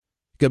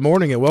Good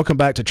morning and welcome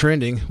back to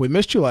Trending. We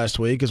missed you last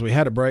week as we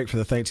had a break for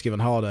the Thanksgiving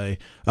holiday.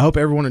 I hope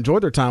everyone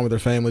enjoyed their time with their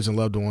families and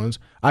loved ones.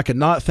 I could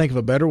not think of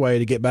a better way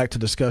to get back to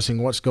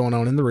discussing what's going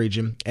on in the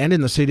region and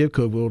in the city of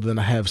Cookeville than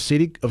to have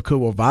City of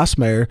Cookeville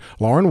Vice-Mayor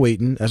Laurin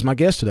Wheaton as my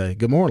guest today.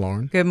 Good morning,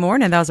 Laurin. Good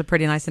morning. That was a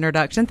pretty nice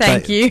introduction.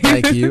 Thank you.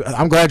 Thank you.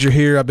 I'm glad you're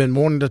here. I've been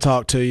wanting to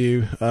talk to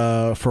you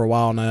for a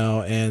while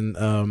now,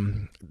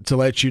 and to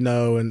let you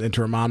know and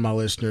to remind my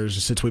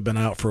listeners, since we've been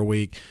out for a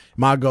week,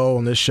 my goal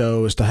on this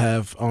show is to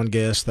have on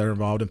guests that are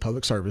involved in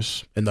public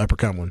service in the Upper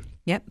Cumberland.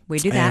 Yep, we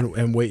do that,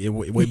 and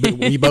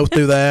we both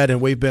do that,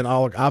 and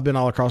I've been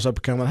all across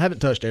Upper Cumberland. I haven't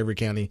touched every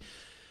county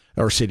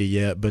or city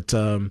yet, but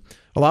a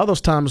lot of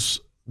those times,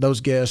 those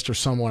guests are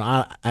someone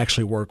I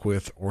actually work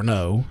with or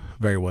know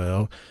very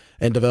well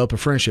and develop a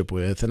friendship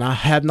with. And I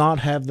have not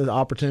had the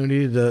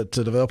opportunity to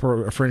develop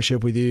a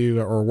friendship with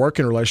you or a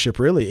working relationship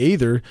really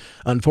either.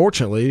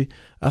 Unfortunately,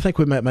 I think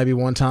we met maybe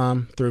one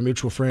time through a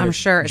mutual friend. I'm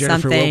sure it's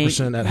Jennifer something.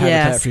 Wilkerson at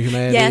Habitat for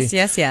Humanity.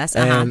 Yes.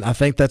 And I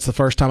think that's the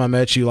first time I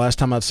met you, last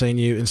time I'd seen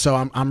you. And so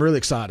I'm really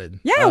excited.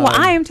 Yeah, well,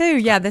 I am too.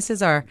 Yeah, this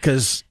is our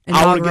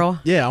inaugural.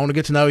 I want to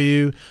get to know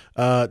you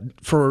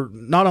for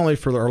not only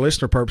for our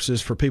listener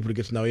purposes, for people to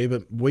get to know you,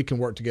 but we can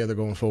work together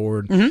going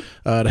forward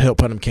to help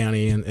Putnam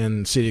County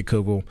and City of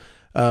Cookeville.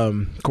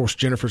 Of course,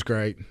 Jennifer's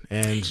great,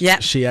 and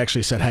she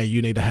actually said, "Hey,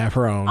 you need to have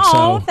her on."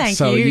 Oh, thank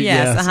you.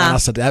 Yes, and I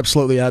said,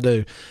 "Absolutely, I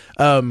do."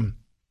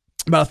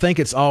 But I think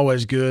it's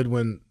always good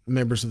when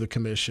members of the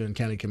commission,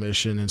 county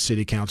commission, and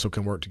city council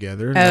can work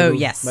together.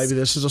 Yes. Maybe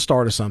this is a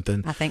start of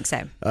something. I think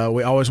so.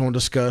 We always want to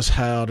discuss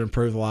how to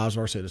improve the lives of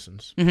our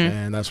citizens,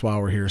 and that's why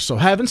we're here. So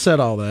having said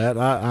all that,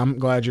 I'm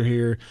glad you're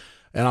here,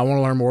 and I want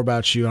to learn more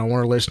about you. I want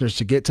our listeners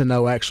to get to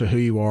know actually who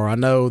you are. I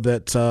know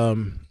that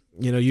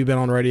you've been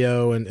on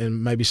radio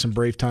and maybe some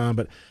brief time,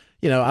 but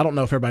I don't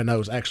know if everybody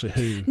knows actually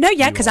who. No,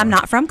 because I'm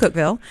not from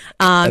Cookeville.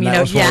 And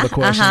that was one of the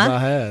questions I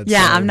had.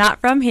 Yeah, so. I'm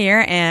not from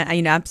here, and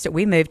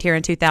we moved here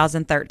in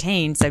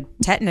 2013, so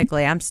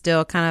technically I'm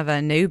still kind of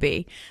a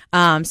newbie.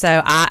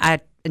 So I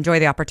enjoy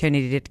the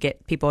opportunity to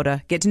get people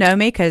to get to know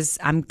me because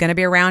I'm going to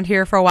be around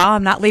here for a while.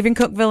 I'm not leaving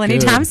Cookeville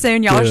anytime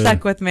soon. Y'all are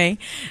stuck with me.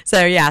 So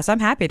I'm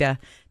happy to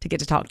get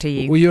to talk to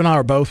you. Well, you and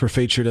I were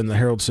featured in the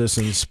Herald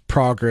Citizen's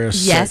Progress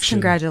section.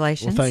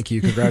 Congratulations. Well, thank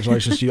you.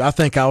 Congratulations to you. I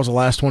think I was the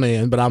last one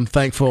in, but I'm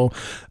thankful.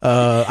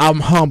 I'm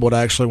humbled,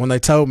 actually. When they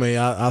told me,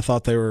 I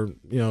thought they were,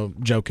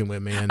 joking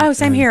with me.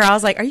 Same here. I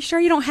was like, are you sure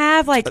you don't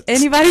have,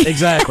 anybody?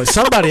 Exactly.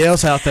 Somebody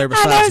else out there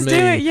besides me.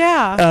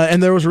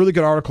 And there was a really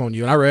good article on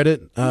you, and I read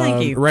it.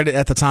 Thank you. Read it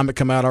at the time it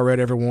came out. I read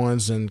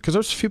everyone's, and because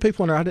there's a few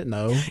people in there I didn't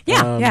know.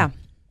 Yeah.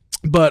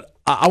 But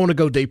I want to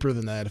go deeper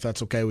than that, if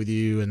that's okay with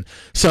you. And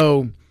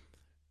so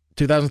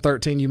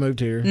 2013, you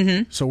moved here.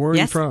 Mm-hmm. So where are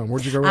you from?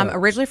 Where'd you grow up? I'm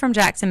originally from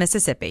Jackson,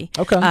 Mississippi.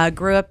 Okay.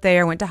 Grew up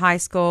there, went to high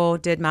school,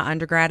 did my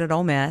undergrad at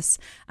Ole Miss,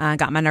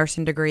 got my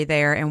nursing degree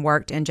there and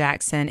worked in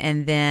Jackson,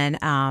 and then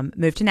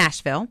moved to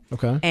Nashville.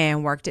 Okay.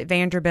 And worked at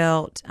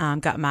Vanderbilt,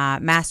 got my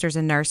master's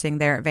in nursing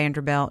there at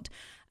Vanderbilt,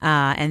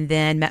 and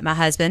then met my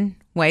husband,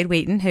 Wade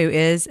Wheaton, who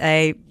is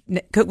a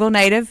Cookeville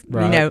native,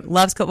 right.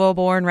 Loves Cookeville,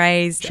 born,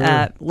 raised,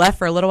 Sure. Left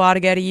for a little while to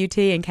go to UT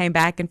and came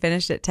back and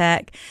finished at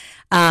Tech.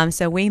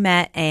 So we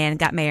met and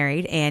got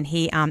married, and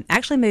he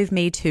actually moved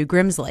me to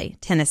Grimsley,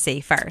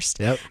 Tennessee first.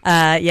 Yep.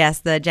 Yes,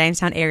 the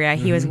Jamestown area.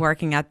 He was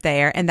working up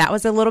there, and that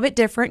was a little bit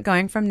different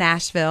going from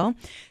Nashville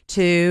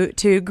to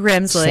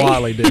Grimsley.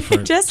 Slightly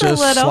different. Just a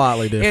little.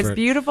 Slightly different. It was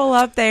beautiful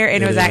up there,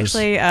 and it was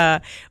actually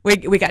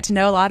we got to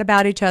know a lot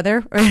about each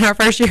other in our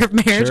first year of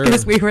marriage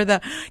because we were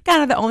the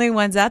only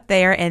ones up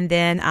there, and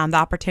then the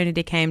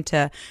opportunity came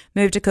to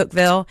move to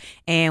Cookeville,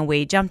 and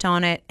we jumped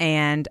on it,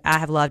 and I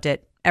have loved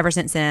it ever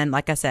since then.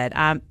 Like I said,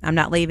 I'm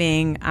not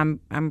leaving.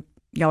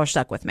 Y'all are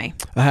stuck with me.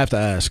 I have to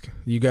ask,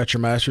 you got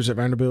your master's at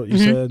Vanderbilt, you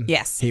said?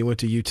 Yes. He went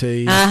to UT.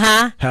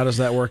 Uh-huh. How does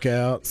that work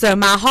out? So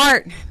my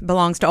heart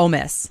belongs to Ole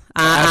Miss.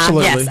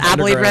 Absolutely. Yes, I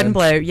believe red and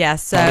blue.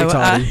 Yes. So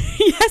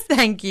yes,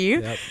 thank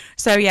you. Yep.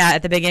 So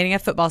at the beginning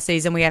of football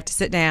season, we have to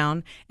sit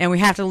down and we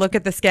have to look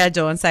at the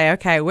schedule and say,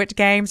 okay, which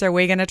games are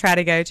we going to try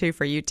to go to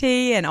for UT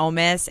and Ole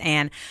Miss?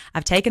 And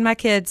I've taken my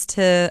kids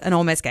to an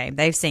Ole Miss game.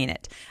 They've seen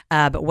it.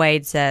 But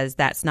Wade says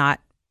that's not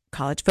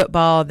college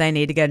football. They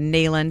need to go to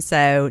Neyland.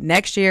 So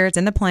next year, it's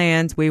in the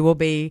plans. We will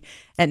be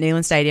at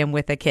Neyland Stadium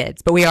with the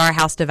kids, but we are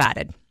house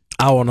divided.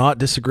 I will not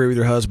disagree with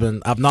your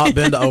husband. I've not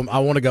been to. I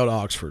want to go to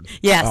Oxford.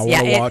 Yes, I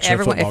want to watch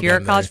everyone. If you're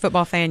a college there.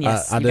 football fan,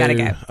 yes, I you do.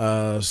 Gotta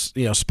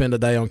go. Spend a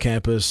day on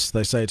campus.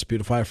 They say it's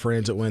beautiful. I have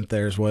friends that went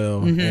there as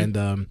well, and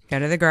go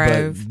to the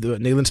Grove.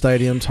 But Neyland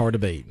Stadium's hard to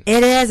beat.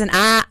 It is, and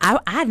I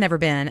had never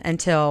been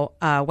until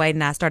Wade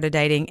and I started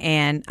dating,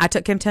 and I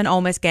took him to an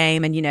Ole Miss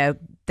game, and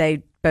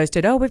they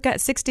boasted, oh, we've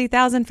got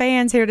 60,000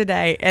 fans here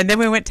today. And then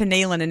we went to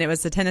Neyland, and it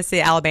was the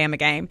Tennessee-Alabama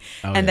game.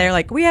 They're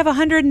like, we have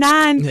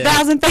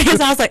 109,000 fans.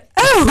 I was like,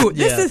 oh,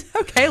 this is,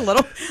 okay, a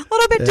little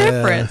bit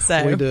different.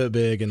 So we do it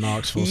big in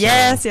Knoxville.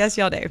 Yes,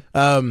 y'all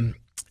do.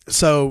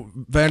 So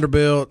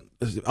Vanderbilt,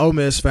 Ole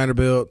Miss,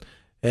 Vanderbilt,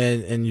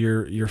 and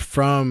you're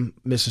from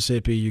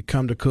Mississippi. You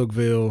come to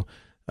Cookeville.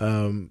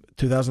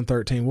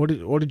 2013. What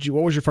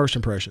was your first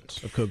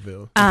impressions of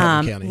Cookeville,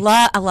 Putnam County?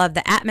 I love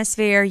the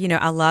atmosphere.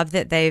 I love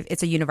that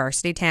it's a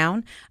university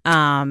town.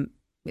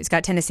 It's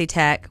got Tennessee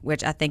Tech,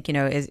 which I think,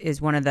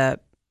 is one of the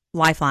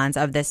lifelines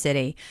of this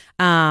city.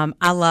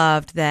 I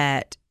loved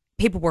that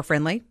people were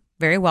friendly,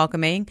 very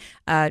welcoming.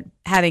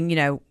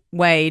 Having,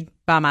 Wade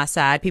by my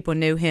side, people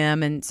knew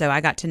him, and so I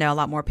got to know a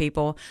lot more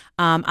people.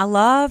 I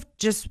loved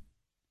just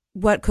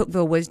what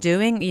Cookeville was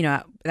doing.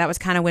 That was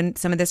kind of when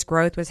some of this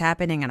growth was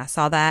happening, and I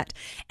saw that,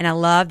 and I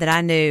loved that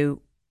I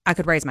knew I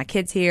could raise my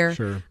kids here.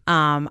 Sure.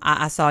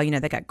 I saw,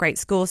 they got great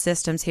school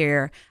systems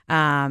here,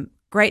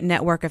 great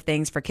network of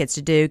things for kids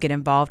to do, get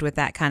involved with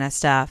that kind of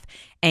stuff.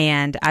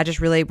 And I just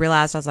really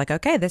realized, I was like,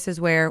 okay, this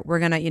is where we're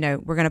going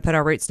to put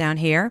our roots down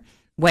here.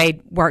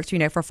 Wade works,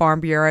 for Farm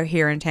Bureau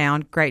here in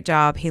town. Great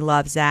job. He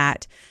loves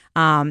that.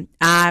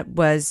 I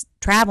was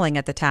traveling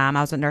at the time.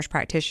 I was a nurse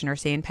practitioner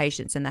seeing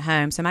patients in the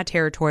home. So my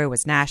territory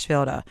was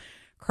Nashville to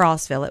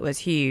Crossville. It was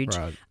huge.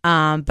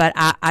 Right. But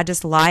I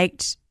just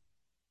liked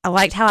how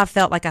I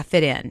felt like I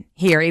fit in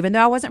here, even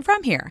though I wasn't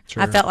from here.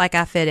 Sure. I felt like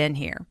I fit in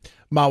here.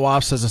 My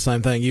wife says the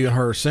same thing. You and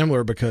her are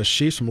similar because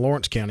she's from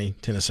Lawrence County,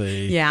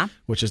 Tennessee, Yeah.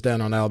 which is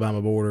down on the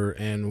Alabama border.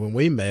 And when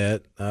we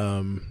met,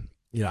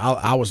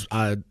 I was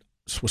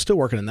still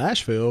working in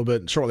Nashville,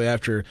 but shortly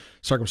after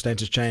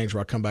circumstances changed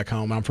where I come back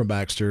home. I'm from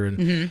Baxter,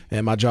 and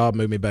my job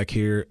moved me back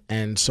here.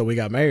 And so we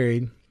got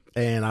married,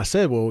 and I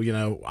said, well,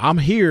 I'm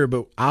here,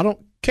 but I don't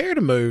care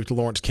to move to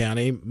Lawrence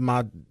County.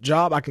 My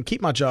job, I can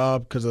keep my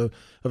job because of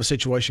a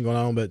situation going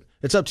on, but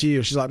it's up to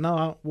you. She's like,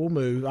 no, we'll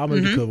move. I'll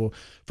move to Cookeville.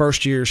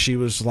 First year, she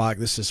was like,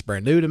 this is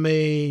brand new to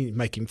me,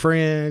 making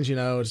friends,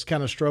 it's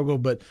kind of struggle.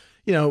 But,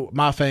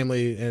 my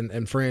family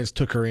and friends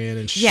took her in,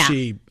 and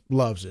she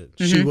loves it.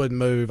 She wouldn't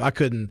move. I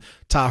couldn't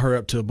tie her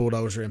up to a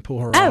bulldozer and pull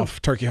her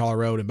off Turkey Hollow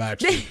Road in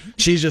Baxter.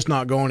 She's just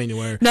not going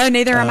anywhere. No,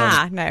 neither am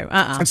I. No,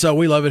 And so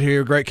we love it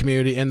here. Great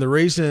community. And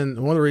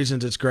one of the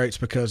reasons it's great is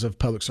because of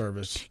public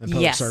service and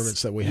public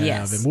servants that we have.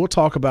 Yes. And we'll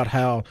talk about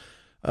how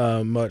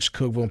much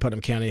Cookeville and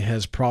Putnam County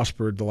has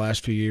prospered the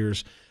last few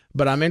years.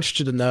 But I'm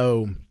interested to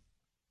know,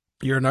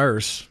 you're a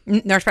nurse.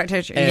 Nurse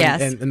practitioner,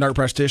 yes. And a nurse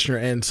practitioner.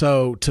 And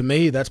so to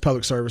me, that's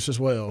public service as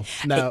well.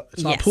 Now,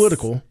 it's not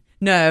political.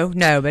 No,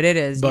 but it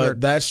is. But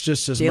that's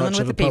just as much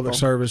of a public people.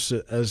 service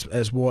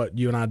as what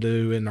you and I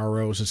do in our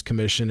roles as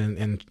commission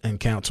and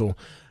council.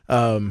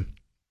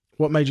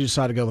 What made you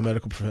decide to go the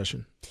medical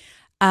profession?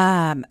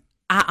 I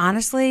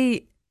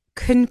honestly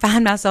couldn't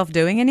find myself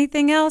doing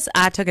anything else.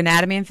 I took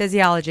anatomy and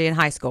physiology in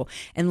high school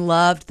and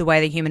loved the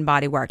way the human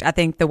body worked. I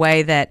think the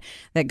way that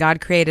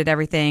God created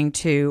everything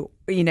to,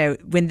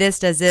 when this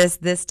does this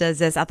does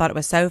this, I thought it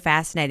was so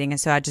fascinating. And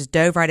so I just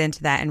dove right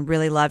into that and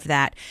really loved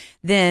that.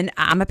 Then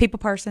I'm a people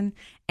person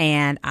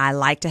and I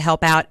like to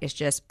help out. It's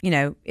just,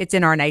 it's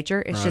in our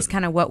nature. It's just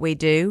kind of what we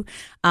do.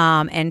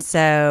 And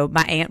so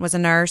my aunt was a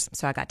nurse,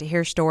 so I got to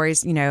hear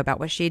stories, about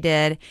what she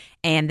did.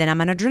 And then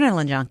I'm an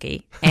adrenaline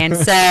junkie. And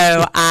so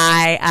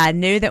I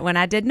knew that when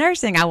I did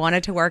nursing, I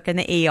wanted to work in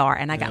the ER.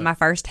 And I got my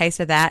first taste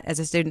of that as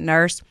a student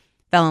nurse,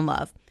 fell in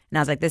love. And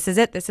I was like, this is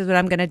it. This is what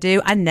I'm going to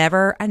do. I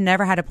never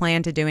had a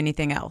plan to do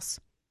anything else.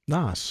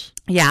 Nice.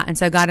 Yeah. And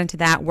so got into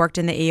that, worked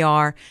in the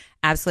ER,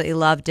 absolutely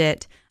loved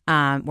it.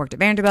 Worked at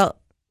Vanderbilt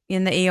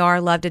in the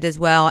ER, loved it as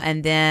well.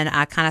 And then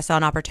I kind of saw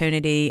an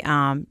opportunity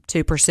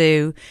to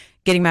pursue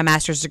getting my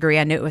master's degree.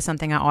 I knew it was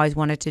something I always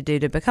wanted to do,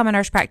 to become a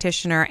nurse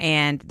practitioner,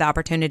 and the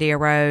opportunity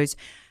arose,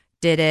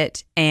 did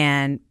it,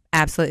 and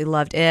absolutely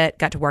loved it.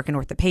 Got to work in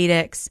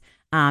orthopedics.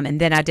 And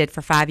then I did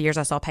for 5 years.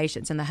 I saw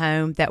patients in the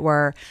home that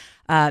were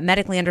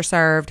medically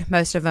underserved.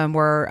 Most of them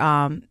were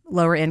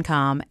lower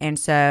income. And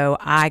so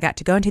I got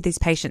to go into these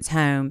patients'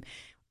 home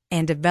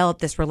and develop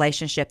this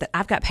relationship that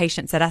I've got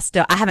patients that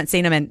I haven't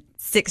seen them in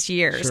 6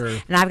 years. Sure.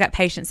 And I've got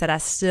patients that I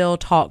still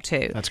talk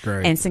to. That's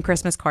great. And send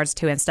Christmas cards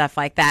to and stuff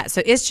like that.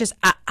 So it's just,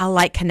 I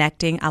like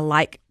connecting. I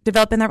like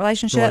developing that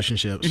relationship.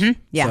 Relationships.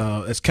 Yeah.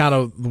 So it's kind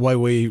of the way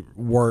we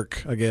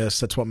work, I guess.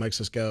 That's what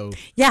makes us go.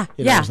 Yeah.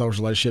 Those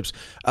relationships.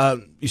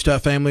 You still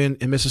have family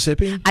in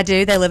Mississippi? I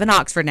do. They live in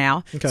Oxford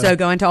now. Okay. So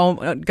going to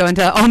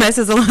Ole Miss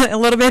is a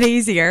little bit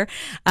easier.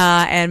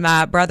 And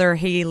my brother,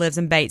 he lives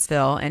in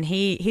Batesville, and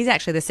he's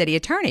actually the city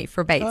attorney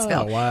for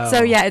Batesville. Oh, wow.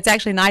 So yeah, it's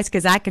actually nice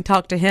because I can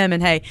talk to him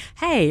and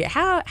hey,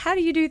 how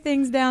do you do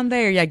things down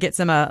there? Yeah, get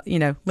some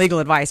legal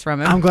advice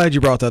from him. I'm glad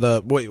you brought that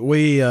up.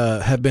 We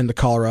have been to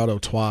Colorado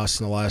twice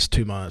in the last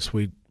 2 months.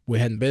 We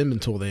hadn't been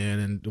until then,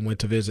 and went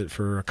to visit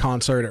for a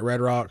concert at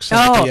Red Rocks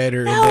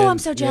Theater. No, and then, I'm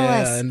so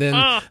jealous. Yeah, and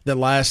then the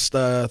last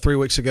 3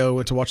 weeks ago,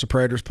 went to watch the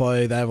Predators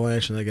play the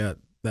Avalanche, and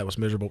that was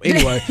miserable.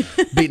 Anyway,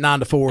 beat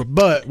 9-4,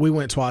 but we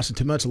went twice in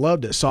 2 months.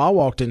 Loved it. So I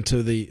walked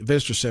into the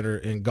Visitor Center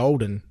in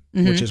Golden,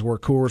 which is where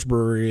Coors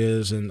Brewery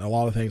is, and a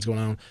lot of things going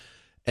on.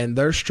 And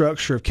their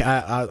structure of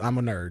I'm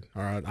a nerd,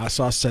 all right. I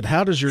said,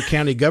 how does your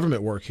county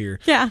government work here?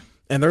 Yeah.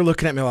 And they're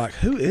looking at me like,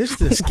 who is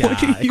this guy?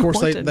 Of course,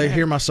 they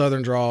hear my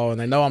Southern drawl, and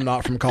they know I'm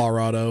not from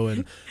Colorado.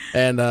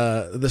 And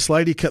this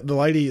lady,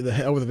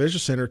 over the visitor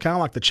center, kind of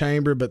like the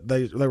chamber, but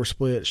they were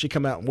split. She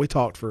come out, and we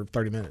talked for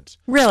 30 minutes.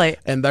 Really?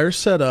 And they're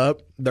set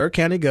up, their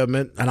county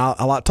government, and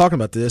I like talking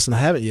about this, and I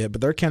haven't yet, but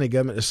their county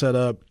government is set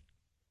up.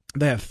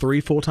 They have 3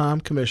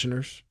 full-time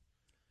commissioners.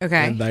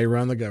 Okay. And they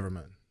run the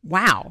government.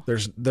 Wow.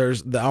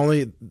 There's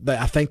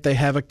I think they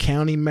have a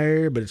county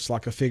mayor, but it's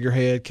like a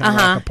figurehead, kind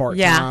of like a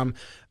part-time.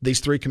 Yeah.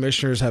 These 3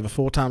 commissioners have a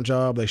full-time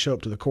job. They show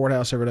up to the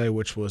courthouse every day,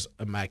 which was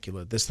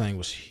immaculate. This thing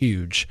was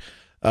huge.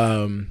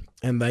 And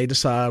they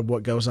decide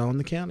what goes on in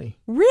the county.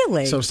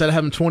 Really? So instead of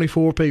having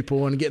 24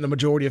 people and getting a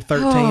majority of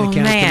 13 in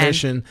county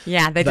commission,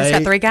 they just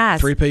got 3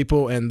 guys. 3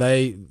 people, and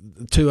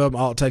 2 of them,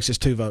 all it takes is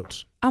 2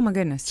 votes. Oh, my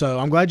goodness. So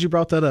I'm glad you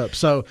brought that up.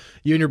 So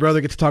you and your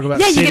brother get to talk about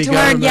city you get to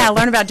government.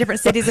 learn about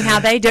different cities and how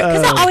they do it.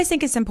 Because I always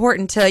think it's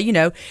important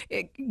to,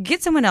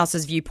 get someone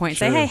else's viewpoint.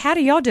 Sure. Say, hey, how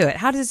do y'all do it?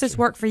 How does this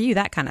work for you?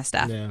 That kind of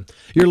stuff. Yeah.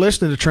 You're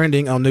listening to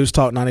Trending on News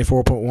Talk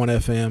 94.1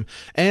 FM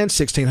and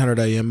 1600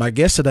 AM. My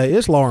guest today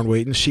is Laurin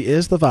Wheaton. She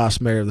is the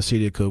vice mayor of the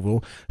city of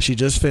Cookeville. She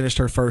just finished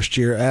her first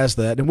year as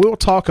that. And we'll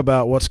talk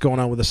about what's going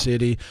on with the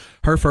city,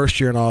 her first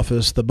year in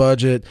office, the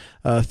budget,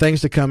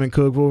 things to come in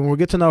Cookeville. And we'll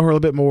get to know her a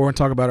little bit more and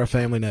talk about our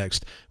family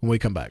next when we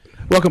come back.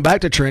 Welcome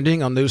back to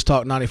Trending on News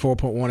Talk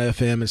 94.1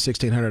 FM and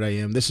 1600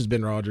 AM. This is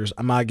Ben Rogers.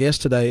 My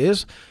guest today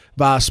is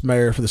Vice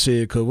Mayor for the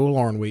city of Cookeville,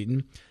 Laurin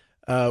Wheaton.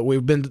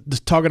 We've been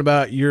talking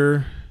about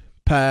your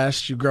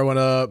past, you growing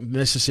up,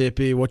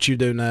 Mississippi, what you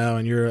do now,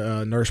 and you're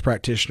a nurse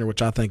practitioner,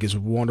 which I think is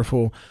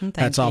wonderful.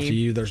 Hats off to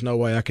you. There's no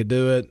way I could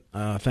do it.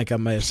 I think I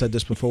may have said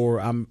this before.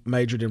 I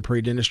majored in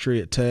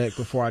pre-dentistry at Tech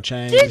before I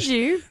changed. Did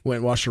you? Went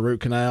and watched a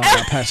root canal and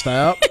got passed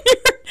out.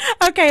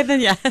 Okay,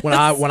 then yeah. When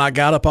I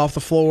got up off the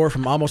floor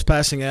from almost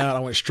passing out, I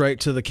went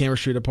straight to the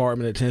chemistry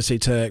department at Tennessee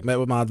Tech, met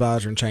with my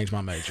advisor, and changed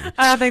my major.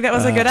 I think that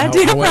was a good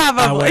idea,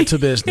 probably. I went to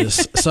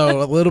business.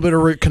 So a little bit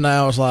of root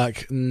canal was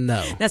like,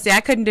 no. Now, see,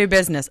 I couldn't do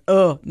business.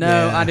 Oh,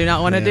 no, I do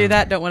not want to do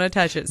that. Don't want to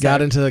touch it. So.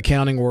 Got into the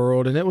accounting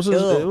world, and it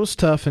was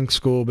tough in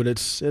school, but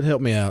it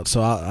helped me out.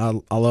 So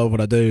I love what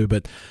I do.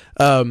 But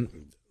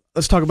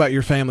let's talk about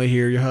your family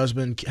here. Your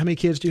husband. How many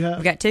kids do you have?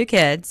 We've got 2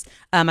 kids.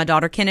 My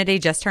daughter Kennedy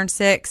just turned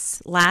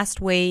 6 last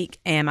week,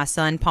 and my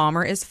son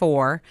Palmer is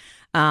 4.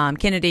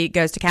 Kennedy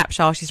goes to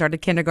Capshaw. She started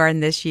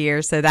kindergarten this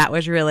year, so that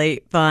was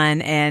really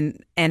fun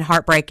and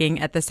heartbreaking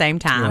at the same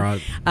time.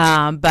 Right.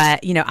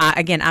 But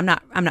I'm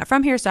not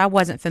from here, so I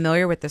wasn't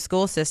familiar with the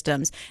school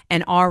systems,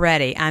 and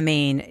already, I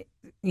mean,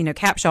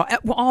 Capshaw,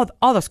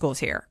 all the schools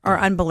here are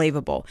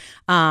unbelievable.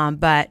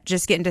 But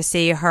just getting to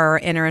see her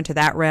enter into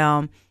that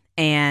realm.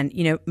 And,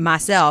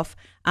 myself,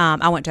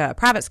 I went to a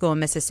private school in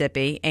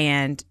Mississippi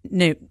and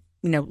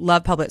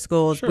love public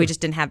schools. Sure. We just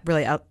didn't have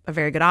really a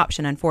very good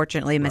option,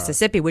 unfortunately, in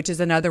Mississippi, which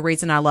is another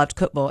reason I loved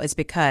Cookeville, is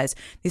because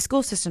these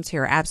school systems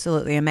here are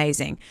absolutely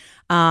amazing.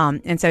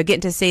 And so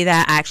getting to see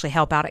that, I actually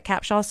help out at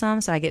Capshaw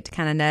some, so I get to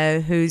kind of know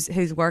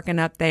who's working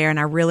up there, and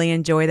I really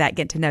enjoy that,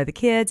 getting to know the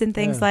kids and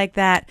things like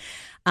that.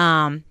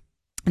 And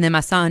then my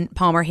son,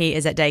 Palmer, he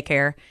is at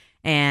daycare,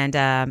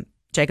 and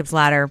Jacob's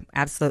Ladder,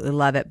 absolutely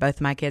love it. Both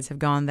of my kids have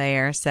gone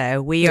there, so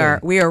we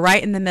are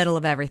right in the middle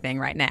of everything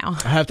right now.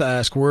 I have to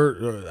ask,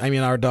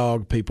 our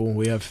dog people.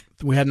 We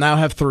now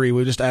have 3.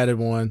 We just added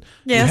 1.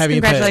 Yes,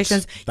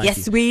 congratulations.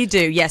 Yes, we do.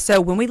 Yes, so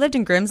when we lived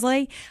in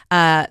Grimsley,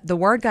 the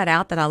word got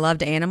out that I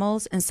loved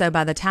animals, and so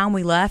by the time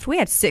we left, we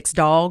had 6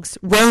 dogs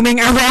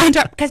roaming around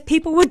because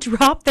people would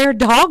drop their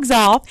dogs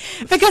off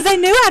because they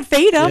knew I'd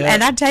feed them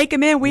and I'd take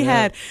them in. We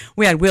had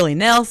Willie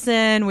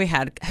Nelson, we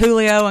had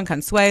Julio and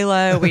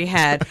Consuelo, we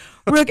had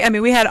Rook. I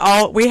mean, we had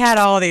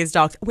all these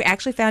dogs. We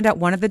actually found out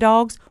one of the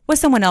dogs was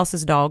someone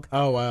else's dog.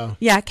 Oh wow!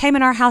 Yeah, came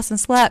in our house and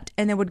slept,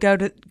 and then would go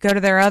to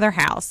their other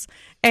house.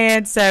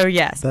 And so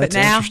yes, that's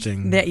but now,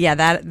 interesting.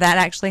 That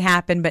actually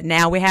happened. But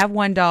now we have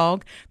 1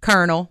 dog,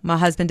 Colonel. My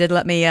husband did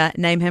let me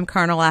name him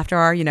Colonel after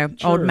our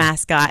old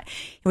mascot.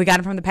 We got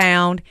him from the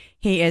pound.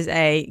 He is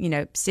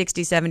a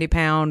 60, 70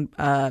 pound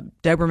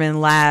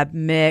Doberman Lab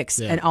mix,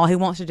 and all he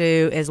wants to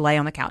do is lay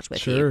on the couch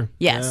with you.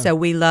 Yeah. So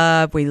we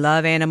love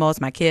animals.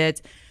 My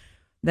kids,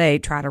 they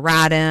try to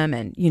ride him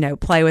and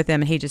play with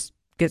him, and he just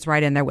gets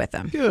right in there with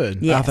them.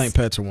 Good. Yes. I think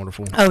pets are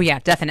wonderful. Oh yeah,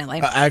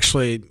 definitely.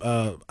 Actually,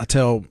 I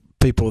tell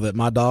people that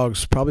my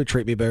dogs probably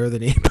treat me better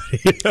than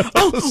anybody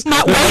else.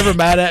 They're never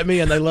mad at me,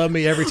 and they love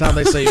me every time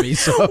they see me.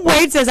 So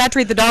Wade says I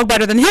treat the dog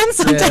better than him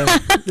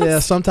sometimes. Yeah,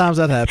 sometimes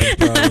that happens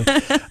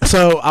probably.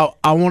 So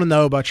I want to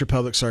know about your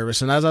public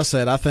service, and as I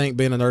said, I think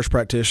being a nurse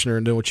practitioner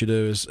and doing what you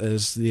do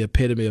is the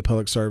epitome of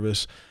public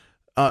service.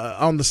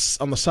 On the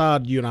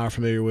side you and I are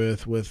familiar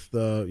with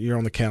you're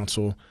on the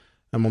council,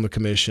 I'm on the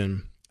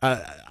commission. I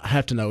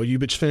have to know, you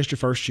just finished your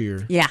first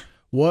year. Yeah.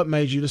 What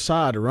made you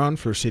decide to run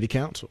for city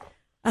council?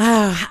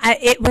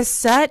 It was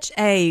such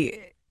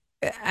a,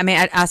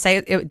 I say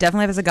it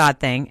definitely was a God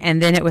thing.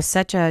 And then it was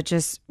such it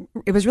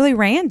was really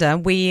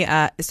random.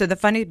 So the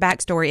funny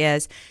backstory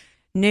is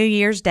New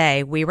Year's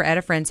Day, we were at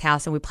a friend's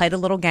house and we played a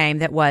little game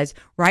that was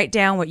write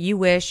down what you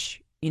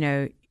wish,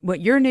 what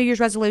your New Year's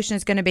resolution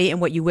is going to be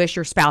and what you wish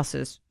your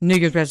spouse's New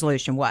Year's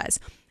resolution was.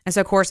 And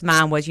so, of course,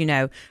 mine was,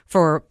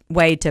 for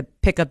Wade to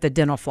pick up the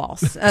dental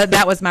floss.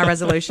 That was my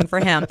resolution for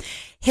him.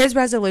 His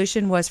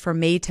resolution was for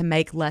me to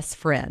make less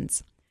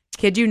friends.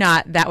 Kid you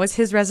not, that was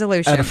his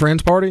resolution. At a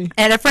friend's party?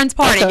 At a friend's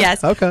party, okay.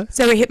 yes. Okay.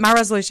 So he hit my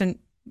resolution.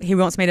 He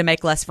wants me to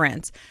make less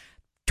friends.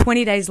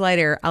 20 days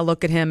later, I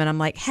look at him and I'm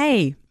like,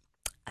 hey,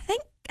 I think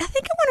I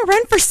want to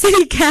run for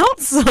city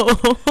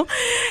council.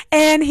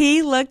 And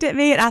he looked at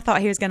me and I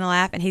thought he was going to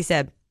laugh. And he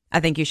said,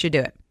 I think you should do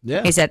it.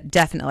 Yeah. He said,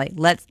 definitely.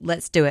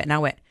 Let's do it. And I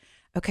went,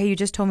 okay, you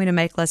just told me to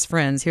make less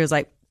friends. He was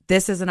like,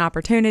 this is an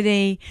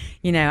opportunity.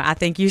 I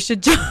think you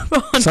should jump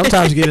on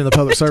Sometimes getting the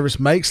public service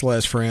makes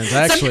less friends.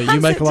 Actually, sometimes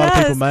you make a lot of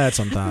people mad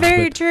sometimes.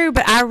 Very true.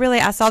 But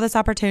I saw this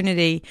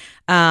opportunity,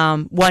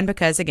 one,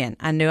 because, again,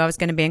 I knew I was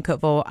going to be in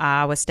Cookeville.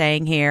 I was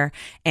staying here,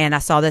 and I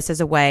saw this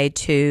as a way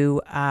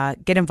to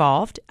get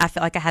involved. I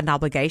felt like I had an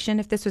obligation.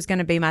 If this was going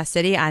to be my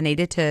city, I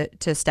needed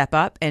to step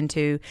up and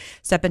to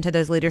step into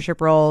those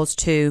leadership roles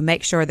to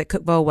make sure that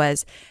Cookeville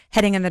was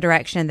heading in the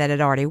direction that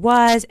it already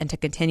was and to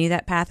continue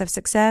that path of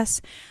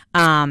success.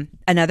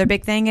 Another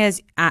big thing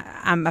is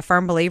I'm a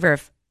firm believer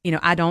if,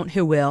 I don't,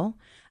 who will?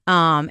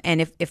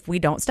 And if we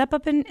don't step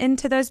up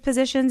into those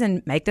positions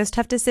and make those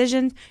tough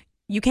decisions,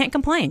 you can't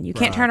complain. You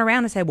can't turn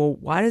around and say, well,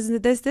 why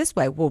isn't this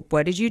way? Well,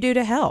 what did you do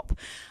to help?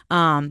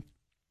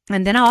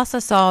 And then I also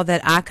saw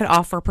that I could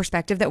offer a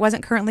perspective that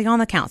wasn't currently on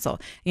the council.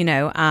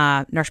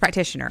 Nurse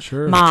practitioner,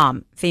 sure.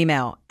 Mom,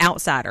 female,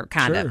 outsider,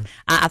 kind Sure. of.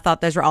 I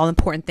thought those were all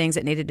important things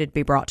that needed to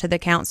be brought to the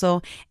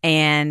council.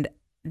 And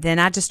then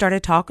I just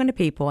started talking to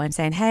people and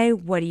saying, hey,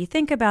 what do you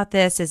think about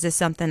this? Is this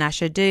something I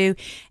should do?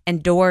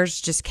 And doors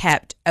just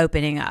kept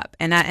opening up.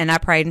 And I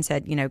prayed and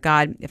said,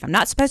 God, if I'm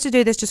not supposed to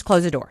do this, just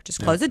close the door.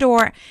 Just close the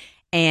door.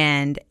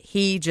 And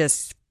he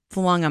just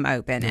flung them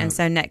open. And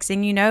so next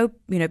thing you know,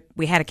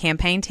 we had a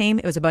campaign team.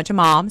 It was a bunch of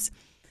moms.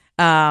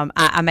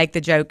 I make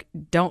the joke,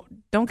 don't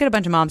get a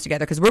bunch of moms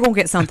together because we're going to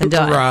get something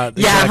done. Right.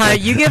 Yeah,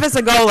 Exactly. you give us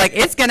a goal, like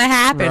it's going to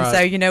happen.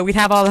 Right. So, we'd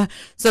have all the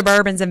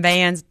Suburbans and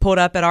vans pulled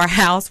up at our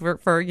house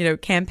for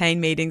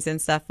campaign meetings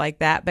and stuff like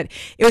that. But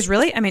it was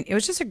really, it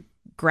was just a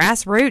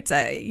grassroots,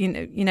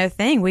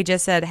 thing. We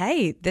just said,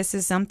 hey, this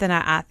is something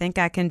I think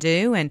I can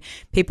do. And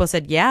people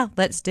said, yeah,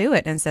 let's do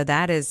it. And so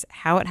that is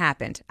how it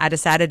happened. I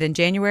decided in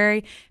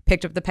January,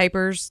 picked up the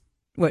papers,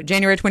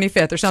 January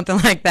 25th or something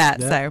like that.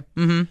 Yeah.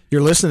 So,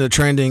 You're listening to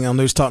Trending on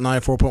News Talk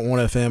 94.1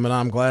 FM, and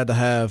I'm glad to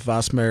have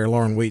Vice-Mayor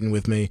Laurin Wheaton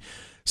with me.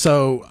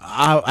 So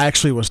I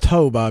actually was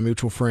told by a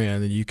mutual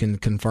friend, and you can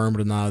confirm or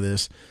deny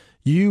this,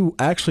 you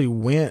actually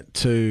went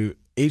to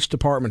each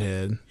department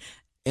head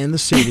in the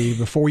city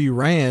before you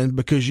ran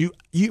because you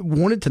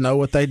wanted to know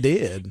what they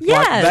did.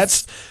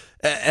 Yes.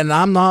 And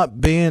I'm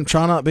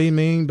trying not to be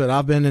mean, but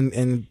I've been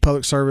in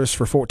public service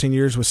for 14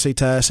 years with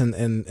CTAS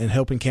and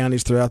helping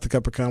counties throughout the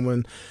Upper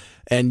Cumberland.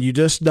 And you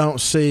just don't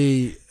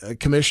see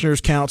commissioners,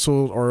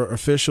 council, or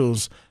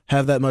officials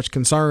have that much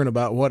concern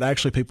about what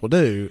actually people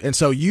do. And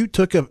so you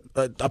took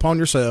upon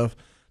yourself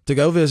to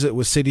go visit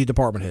with city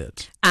department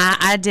heads.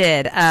 I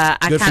did.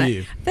 Good for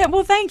you.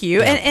 Well, thank you.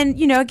 Yeah.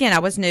 And again, I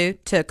was new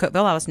to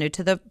Cookeville. I was new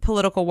to the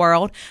political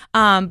world.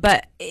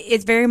 But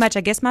it's very much,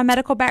 I guess, my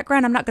medical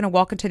background. I'm not going to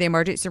walk into the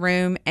emergency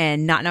room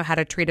and not know how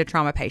to treat a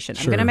trauma patient.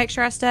 I'm going to make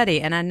sure I study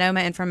and I know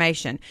my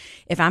information.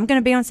 If I'm going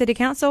to be on city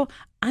council,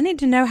 I need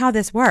to know how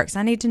this works.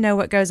 I need to know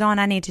what goes on.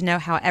 I need to know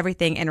how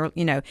everything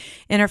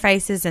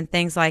interfaces and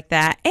things like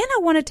that. And I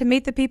wanted to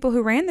meet the people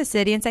who ran the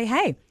city and say,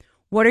 hey,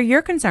 what are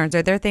your concerns?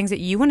 Are there things that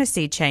you want to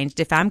see changed?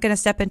 If I'm going to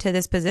step into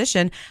this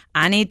position,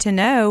 I need to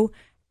know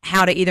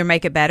how to either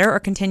make it better or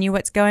continue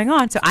what's going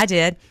on. So I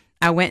did.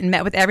 I went and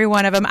met with every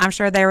one of them. I'm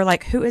sure they were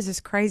like, who is this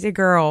crazy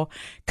girl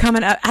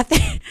coming up? I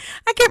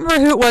can't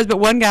remember who it was, but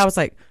one guy was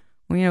like,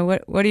 well,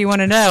 what do you want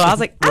to know? I was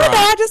like, I don't know.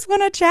 I just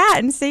want to chat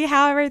and see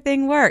how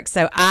everything works.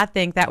 So I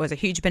think that was a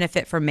huge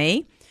benefit for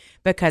me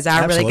because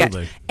I really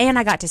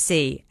got to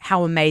see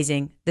how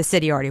amazing the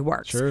city already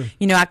works. Sure.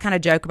 I kind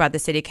of joke about the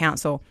city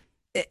council.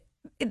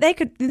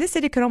 The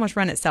city could almost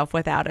run itself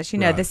without us.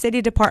 Right. The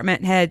city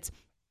department heads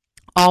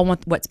all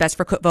want what's best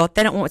for Cookeville.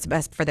 They don't want what's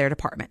best for their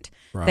department.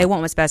 Right. They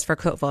want what's best for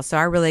Cookeville. So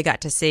I really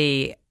got to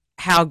see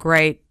how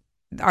great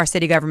our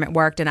city government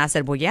worked. And I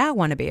said, well, yeah, I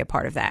want to be a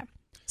part of that.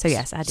 So,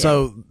 yes, I did.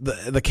 So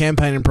the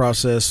campaigning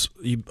process,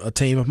 a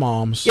team of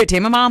moms. Your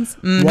team of moms.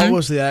 Mm-hmm. What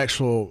was the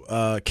actual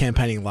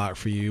campaigning like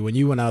for you when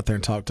you went out there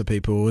and talked to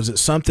people? Was it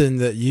something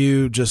that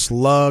you just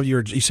loved?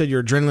 You said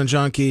you're adrenaline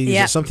junkie.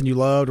 Yep. Is it something you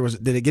loved, or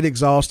did it get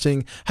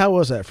exhausting? How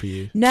was that for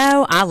you?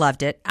 No, I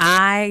loved it.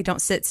 I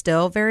don't sit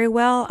still very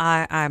well.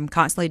 I'm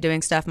constantly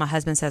doing stuff. My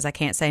husband says I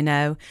can't say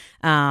no,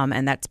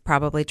 and that's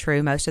probably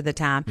true most of the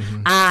time.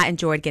 Mm-hmm. I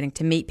enjoyed getting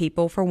to meet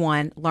people, for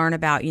one, learn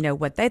about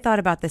what they thought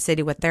about the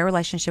city, what their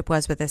relationship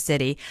was with the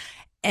city.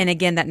 And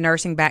again, that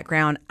nursing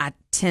background, I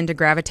tend to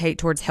gravitate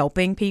towards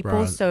helping people.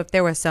 Right. So if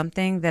there was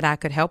something that I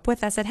could help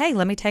with, I said, hey,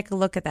 let me take a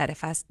look at that.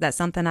 If that's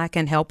something I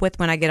can help with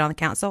when I get on the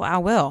council, I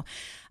will.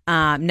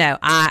 No,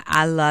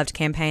 I loved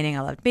campaigning.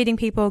 I loved meeting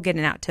people,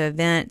 getting out to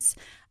events.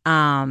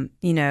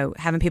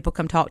 Having people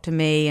come talk to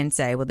me and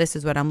say, well, this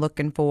is what I'm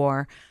looking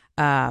for.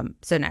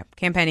 So no,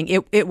 campaigning,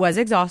 it was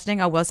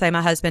exhausting. I will say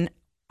my husband,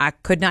 I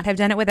could not have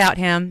done it without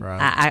him.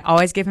 Right. I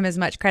always give him as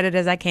much credit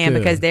as I can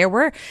because there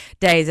were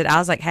days that I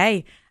was like,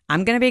 hey,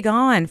 I'm going to be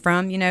gone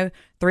from,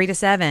 3 to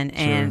 7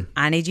 and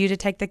I need you to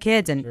take the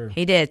kids. And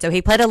he did. So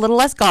he played a little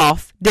less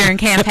golf during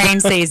campaign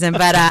season,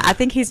 but I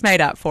think he's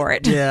made up for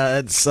it. Yeah,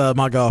 it's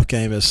my golf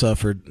game has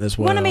suffered as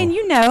well. Well, I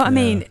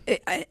mean,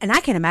 and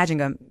I can't imagine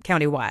going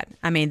countywide.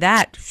 I mean,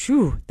 that's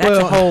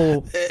a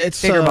whole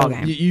bigger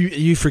ballgame.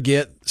 You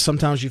forget.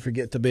 Sometimes you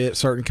forget to be at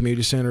certain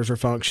community centers or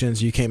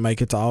functions. You can't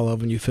make it to all of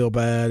them. You feel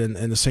bad, and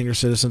the senior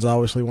citizens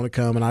obviously want to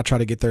come, and I try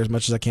to get there as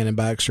much as I can in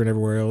Baxter and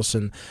everywhere else,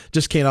 and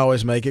just can't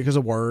always make it because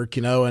of work,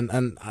 and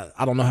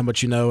I don't know how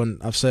much you know,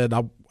 and I've said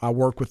I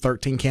work with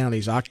 13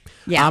 counties.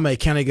 I'm a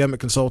county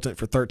government consultant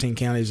for 13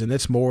 counties, and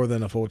it's more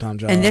than a full-time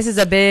job. And this is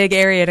a big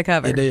area to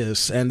cover. It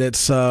is, and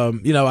it's I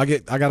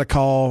got a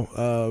call.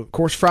 Of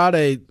course,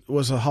 Friday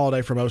was a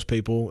holiday for most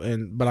people,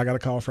 but I got a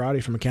call Friday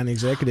from a county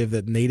executive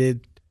that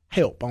needed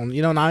help on,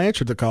 and I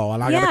answered the call,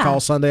 and I got a call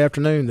Sunday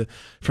afternoon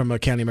from a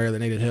county mayor that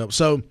needed help.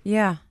 So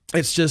yeah,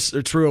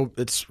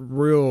 it's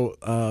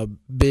real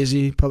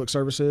busy public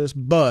services,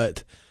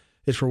 but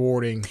it's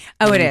rewarding.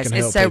 Oh, it is.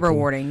 It's so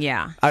rewarding.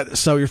 Yeah.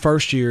 So your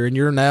first year, and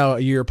you're now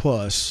a year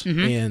plus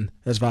in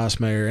as vice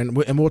mayor,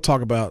 and we'll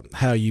talk about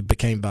how you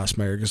became vice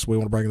mayor because we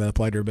want to bring that up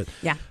later. But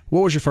yeah,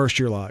 what was your first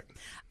year like?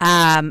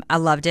 I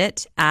loved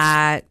it.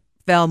 I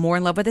fell more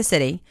in love with the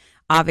city.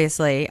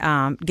 Obviously,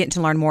 getting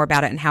to learn more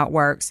about it and how it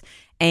works.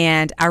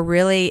 And I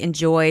really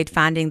enjoyed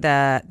finding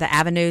the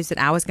avenues that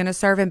I was going to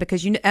serve in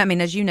because,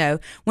 as you know,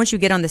 once you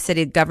get on the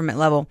city government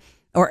level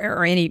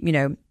or any,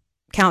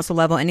 council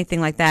level, anything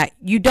like that,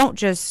 you don't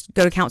just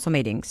go to council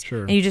meetings.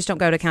 Sure. And you just don't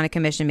go to county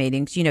commission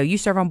meetings. You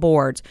serve on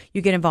boards,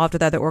 you get involved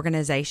with other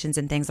organizations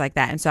and things like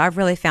that. And so I've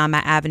really found my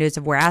avenues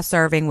of where I'm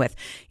serving with,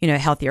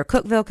 Healthier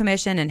Cookeville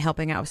Commission and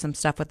helping out with some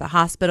stuff with the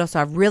hospital. So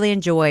I've really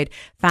enjoyed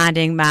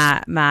finding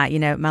my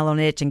little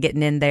niche and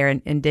getting in there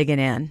and digging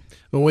in.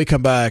 When we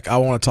come back, I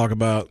want to talk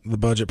about the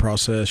budget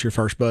process, your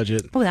first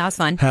budget. Oh, that was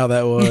fun. How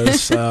that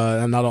was.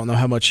 And I don't know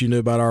how much you knew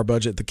about our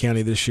budget at the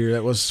county this year.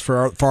 That was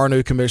for our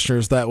new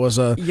commissioners. That was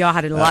y'all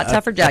had a lot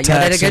tougher job.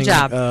 Y'all did a good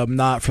job.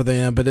 Not for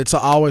them, but I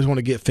always want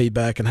to get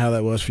feedback and how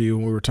that was for you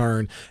when we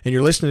return. And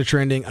you're listening to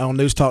Trending on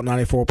News Talk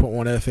 94.1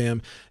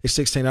 FM. It's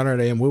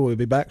 1600 AM. We will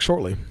be back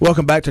shortly.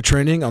 Welcome back to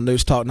Trending on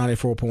News Talk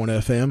 94.1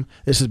 FM.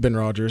 This is Ben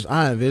Rogers.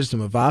 I am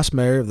visiting with Vice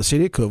Mayor of the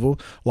City of Cookeville,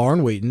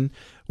 Laurin Wheaton.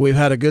 We've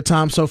had a good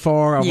time so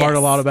far. I've learned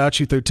a lot about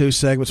you through 2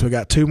 segments. We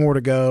got 2 more to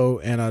go,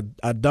 and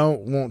I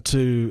don't want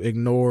to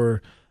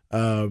ignore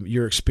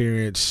your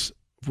experience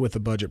with the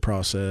budget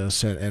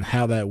process and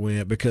how that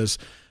went because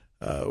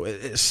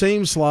it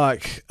seems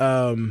like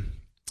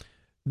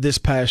this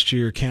past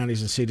year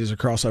counties and cities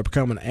across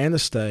Oklahoma and the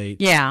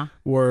state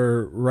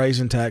were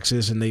raising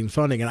taxes and needing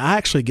funding. And I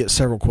actually get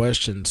several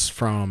questions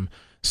from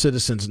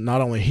citizens,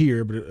 not only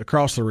here but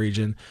across the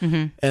region,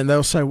 and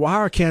they'll say, why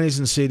are counties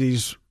and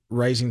cities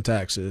raising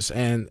taxes?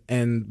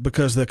 And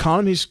because the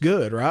economy's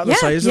good, right? They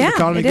say, isn't the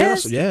economy good?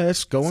 So,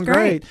 it's going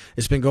great.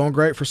 It's been going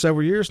great for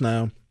several years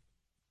now.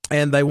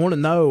 And they want to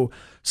know,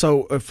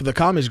 so if the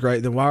economy's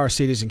great, then why are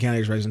cities and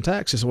counties raising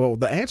taxes? Well,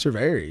 the answer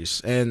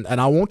varies. And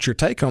I want your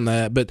take on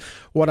that. But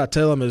what I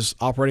tell them is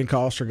operating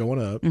costs are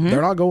going up.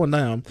 They're not going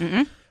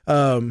down.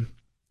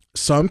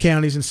 Some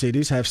counties and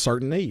cities have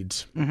certain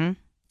needs.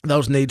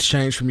 Those needs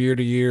change from year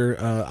to year.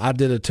 I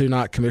did a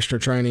 2-night commissioner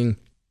training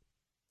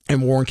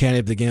in Warren County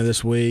at the beginning of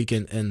this week,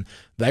 and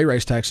they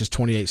raised taxes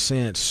 28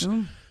 cents.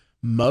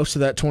 Most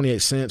of that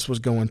 28 cents was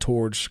going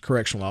towards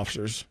correctional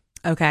officers.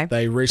 Okay.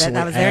 They recently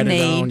that was their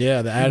need.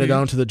 They added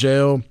on to the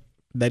jail.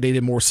 They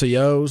needed more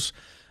COs.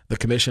 The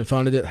commission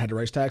funded it, had to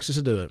raise taxes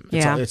to do it.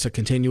 It's a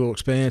continual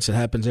expense. It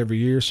happens every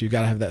year, so you've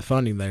got to have that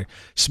funding there.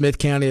 Smith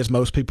County, as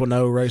most people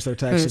know, raised their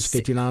taxes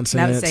 59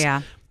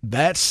 cents.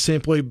 That's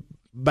simply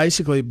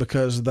basically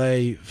because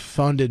they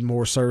funded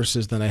more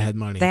services than they had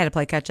money. They had to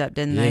play catch up,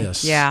 didn't they?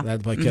 Yes. Yeah. They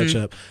had to play catch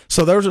up.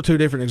 So those are 2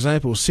 different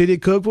examples. City of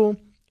Cookeville,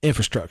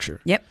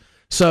 infrastructure. Yep.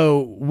 So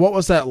what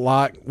was that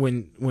like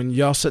when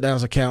y'all sit down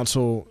as a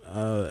council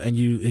and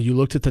you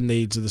looked at the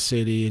needs of the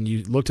city and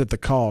you looked at the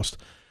cost?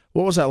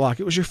 What was that like?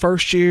 It was your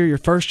first year,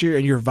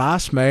 and you're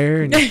vice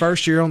mayor, and your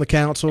first year on the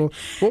council.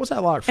 What was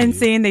that like for you? And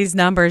seeing these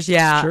numbers,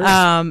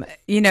 Sure.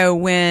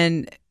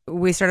 When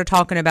we started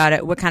talking about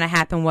it, what kind of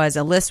happened was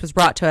a list was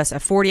brought to us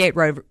of 48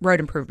 road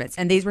improvements.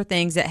 And these were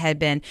things that had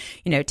been,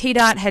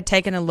 TDOT had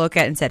taken a look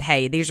at and said,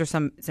 hey, these are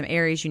some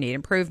areas you need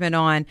improvement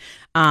on.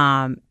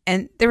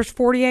 And there was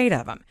 48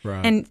 of them.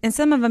 Right. And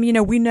some of them,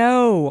 we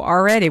know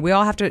already. We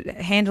all have to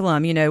handle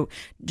them,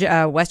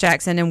 West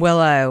Jackson and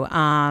Willow,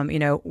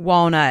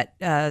 Walnut,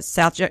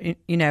 South,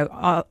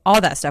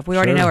 all that stuff. We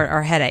already know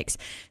our headaches.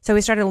 So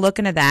we started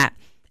looking at that,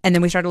 and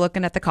then we started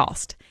looking at the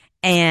cost.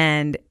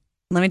 And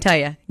let me tell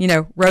you,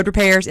 road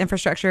repairs,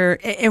 infrastructure,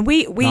 and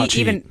we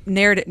even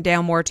narrowed it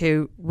down more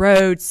to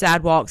roads,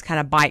 sidewalks, kind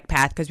of bike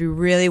path, because we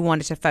really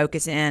wanted to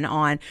focus in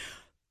on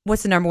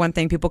what's the number one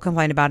thing people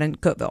complain about in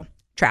Cookeville?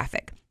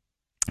 Traffic.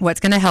 What's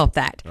going to help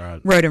that?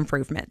 Right. Road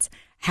improvements.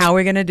 How are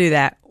we going to do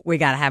that? We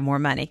got to have more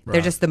money. Right.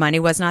 They're just, the money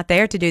was not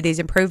there to do these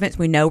improvements.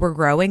 We know we're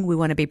growing. We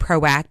want to be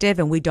proactive,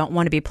 and we don't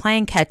want to be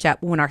playing catch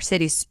up when our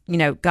city's,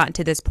 gotten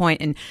to this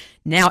point and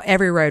now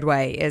every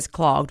roadway is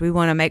clogged. We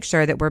want to make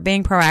sure that we're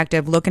being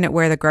proactive, looking at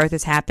where the growth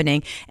is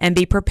happening, and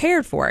be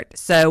prepared for it.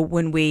 So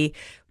when we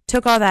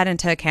took all that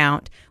into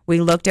account,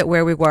 we looked at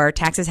where we were.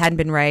 Taxes hadn't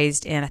been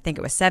raised in, I think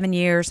it was 7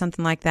 years,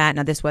 something like that.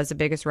 Now, this was the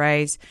biggest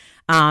raise.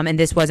 And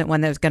this wasn't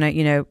one that was going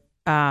to,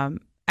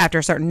 after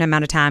a certain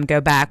amount of time,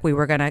 go back. We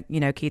were going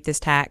to, keep this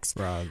tax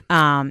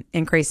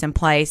increase in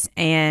place.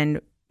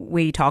 And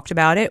we talked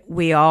about it.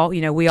 We all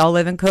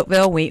live in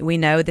Cookeville. We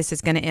know this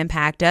is going to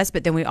impact us,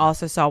 but then we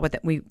also saw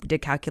we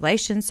did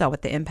calculations, saw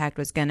what the impact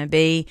was going to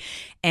be.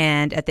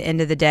 And at the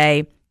end of the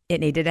day, it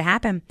needed to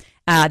happen.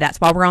 That's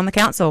why we're on the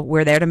council.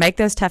 We're there to make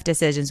those tough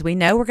decisions. We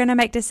know we're going to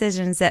make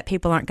decisions that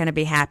people aren't going to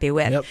be happy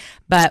with,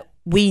 but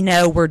we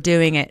know we're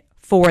doing it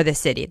for the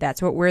city.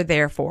 That's what we're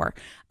there for.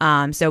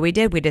 So we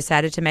did. We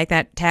decided to make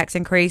that tax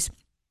increase.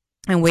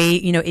 And we,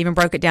 even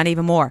broke it down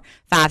even more.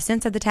 5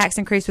 cents of the tax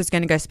increase was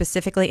going to go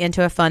specifically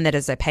into a fund that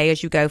is a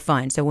pay-as-you-go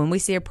fund. So when we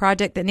see a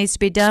project that needs to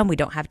be done, we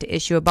don't have to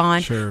issue a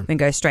bond. Sure. We can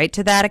go straight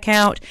to that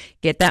account,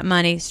 get that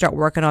money, start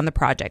working on the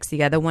projects.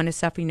 The other one is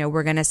stuff,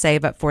 we're going to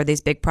save up for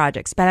these big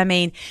projects. But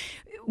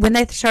when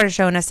they started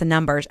showing us the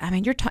numbers,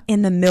 you're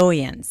in the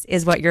millions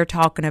is what you're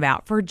talking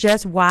about for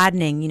just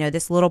widening,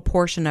 this little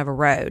portion of a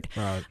road.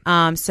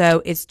 Right.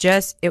 So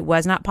it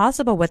was not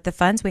possible with the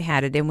funds we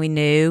had it, and we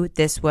knew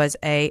this was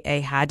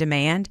a high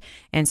demand,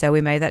 and so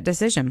we made that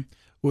decision.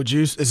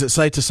 Is it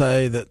safe to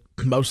say that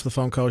most of the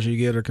phone calls you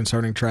get are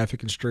concerning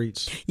traffic and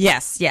streets?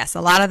 Yes.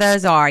 A lot of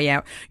those are,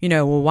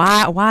 well,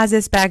 why is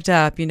this backed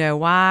up?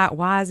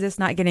 Why is this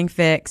not getting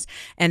fixed?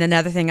 And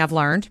another thing I've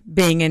learned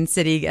being in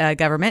city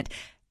government,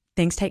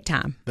 things take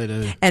time. They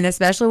do. And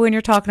especially when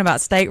you're talking about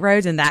state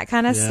roads and that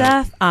kind of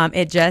stuff,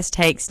 it just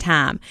takes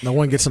time. No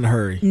one gets in a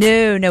hurry.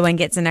 No one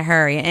gets in a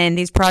hurry. And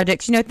these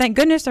projects, thank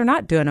goodness they're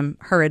not doing them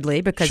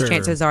hurriedly, because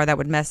chances are that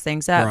would mess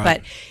things up. Right.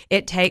 But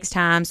it takes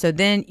time. So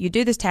then you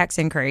do this tax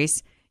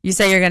increase. You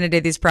say you're going to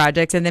do these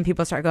projects, and then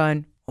people start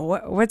going,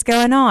 what's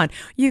going on?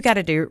 You've got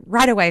to do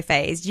right-of-way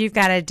phase. You've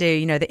got to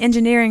do, the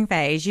engineering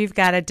phase. You've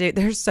got to do,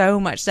 there's so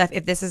much stuff.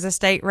 If this is a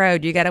state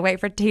road, you got to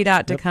wait for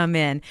TDOT to come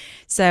in.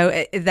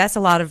 So that's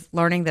a lot of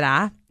learning that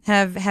I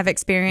have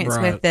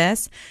experienced with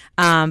this.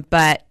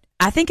 But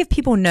I think if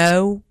people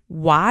know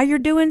why you're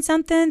doing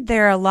something,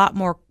 they're a lot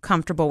more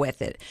comfortable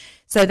with it.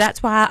 So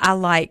that's why I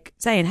like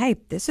saying, hey,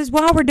 this is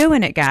why we're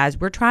doing it, guys.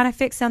 We're trying to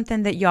fix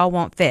something that y'all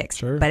won't fix,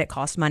 but it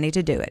costs money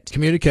to do it.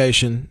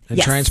 Communication and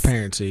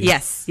transparency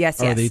yes.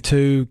 are the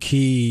two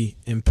key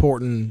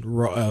important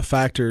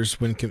factors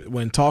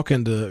when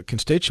talking to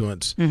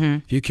constituents. Mm-hmm.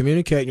 If you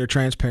communicate and you're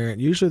transparent,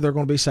 usually they're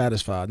going to be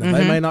satisfied. Now,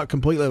 they may not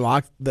completely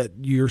like that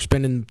you're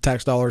spending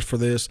tax dollars for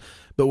this,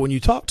 but when you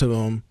talk to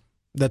them,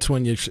 that's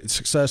when you're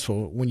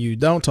successful. When you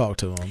don't talk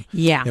to them,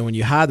 and when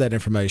you hide that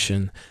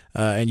information,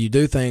 and you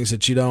do things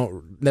that you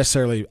don't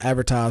necessarily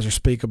advertise or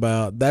speak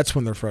about, that's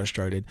when they're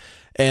frustrated.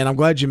 And I'm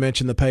glad you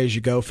mentioned the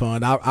pay-as-you-go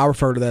fund. I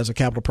refer to that as a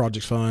capital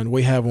projects fund.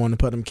 We have one in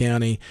Putnam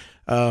County.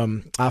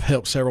 I've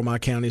helped several of my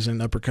counties in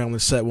Upper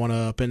Cumberland set one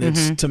up, and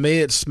it's to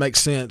me it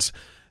makes sense.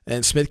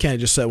 And Smith County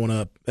just set one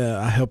up.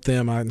 I helped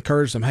them. I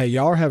encouraged them. Hey,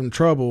 y'all are having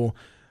trouble.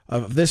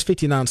 This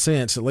 59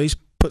 cents, at least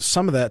put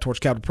some of that towards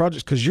capital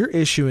projects, because you're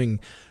issuing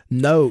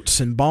notes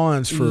and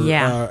bonds for,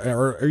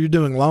 or you're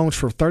doing loans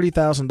for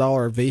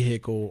 $30,000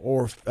 vehicle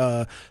or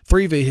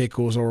 3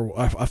 vehicles or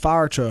a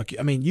fire truck.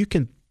 You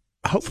can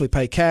hopefully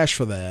pay cash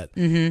for that.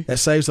 Mm-hmm. That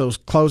saves those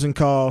closing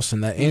costs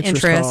and that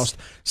interest cost.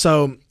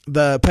 So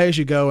the pay as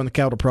you go and the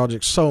capital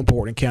projects so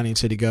important in county and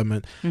city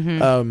government.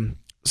 Mm-hmm.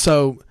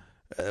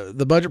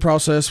 The budget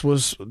process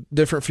was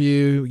different for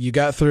you. You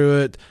got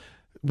through it.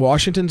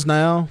 Washington's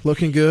now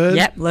looking good.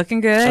 Yep, looking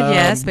good.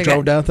 Yes,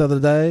 drove down the other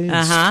day.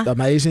 It's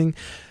amazing.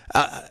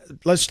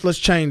 Let's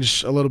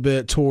change a little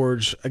bit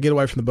towards get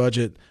away from the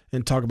budget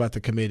and talk about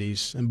the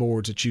committees and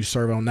boards that you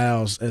serve on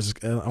now as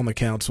on the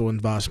council and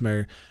vice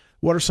mayor.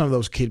 What are some of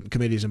those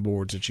committees and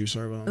boards that you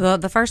serve on? Well,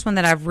 the first one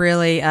that I've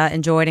really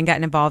enjoyed and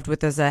gotten involved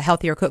with is a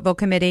Healthier Cookeville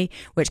Committee,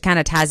 which kind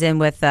of ties in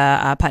with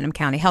Putnam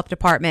County Health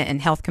Department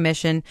and Health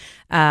Commission.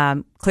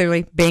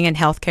 Clearly, being in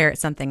healthcare, it's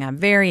something I'm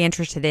very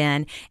interested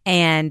in.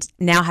 And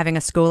now having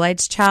a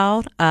school-aged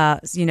child,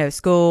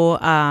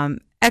 school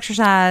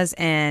exercise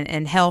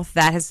and health,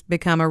 that has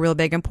become a real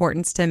big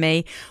importance to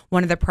me.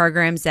 One of the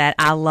programs that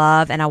I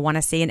love and I want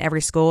to see in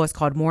every school is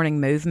called Morning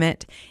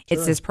Movement. Sure.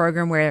 It's this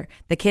program where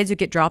the kids who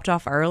get dropped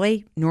off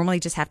early normally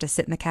just have to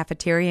sit in the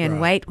cafeteria and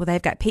wait. Well, they've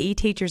got PE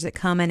teachers that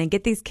come in and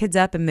get these kids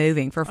up and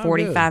moving for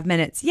 45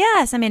 minutes.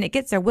 Yes, it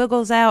gets their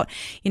wiggles out.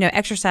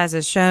 Exercise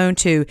is shown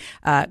to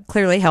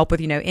clearly help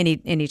with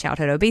any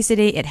childhood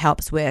obesity. It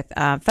helps with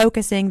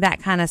focusing, that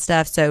kind of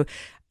stuff. So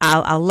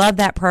I love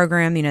that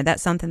program.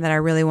 That's something that I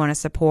really want to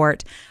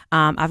support.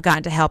 I've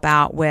gotten to help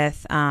out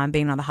with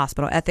being on the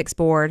hospital ethics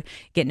board,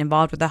 getting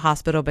involved with the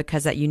hospital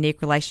because that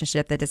unique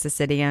relationship that is a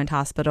city-owned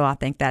hospital. I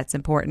think that's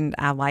important.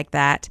 I like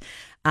that.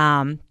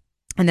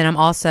 And then I'm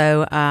also,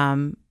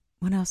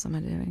 what else am I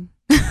doing?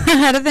 I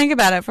had to think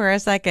about it for a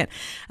second.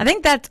 I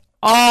think that's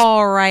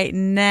all right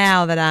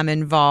now that I'm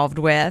involved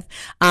with.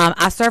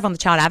 I serve on the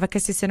Child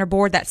Advocacy Center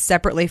board. That's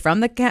separately from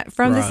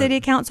the city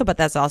council, but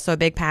that's also a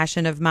big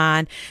passion of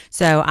mine.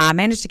 So I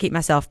managed to keep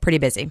myself pretty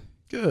busy.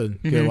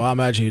 Good. Good. Well, I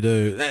imagine you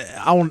do.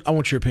 I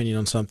want your opinion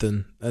on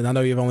something, and I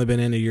know you've only been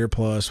in a year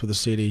plus with the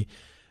city,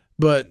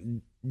 but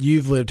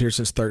you've lived here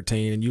since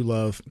 13, and you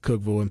love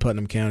Cookeville and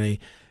Putnam County.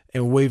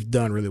 And we've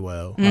done really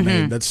well. I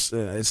mean, that's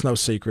it's no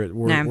secret.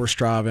 We're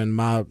striving.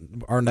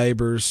 Our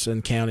neighbors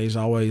and counties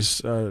always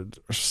are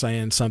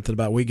saying something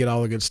about we get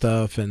all the good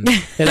stuff, and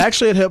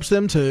it helps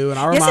them too. And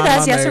I yes, it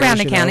does. Yes,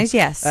 surrounding counties.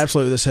 Yes,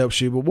 absolutely, this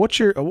helps you. But what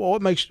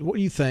do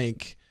you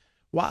think?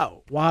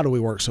 Why do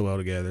we work so well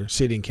together,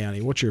 city and county?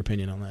 What's your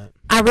opinion on that?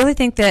 I really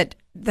think that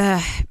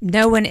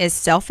no one is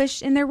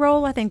selfish in their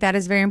role. I think that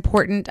is very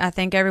important. I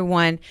think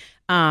everyone.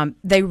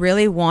 They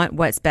really want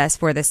what's best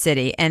for the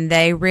city, and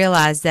they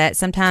realize that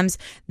sometimes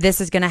this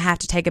is going to have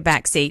to take a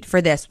back seat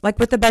for this. Like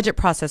with the budget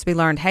process, we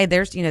learned, hey,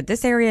 there's,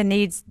 this area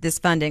needs this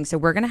funding, so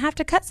we're going to have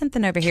to cut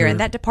something over here. And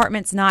that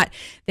department's not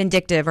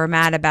vindictive or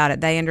mad about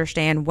it. They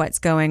understand what's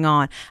going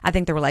on. I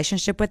think the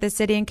relationship with the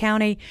city and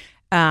county,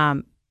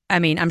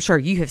 I'm sure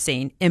you have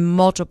seen in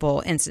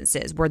multiple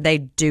instances where they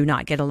do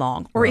not get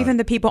along, or even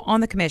the people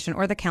on the commission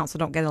or the council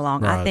don't get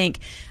along. Right. I think,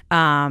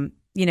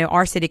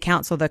 our city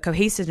council, the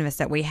cohesiveness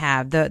that we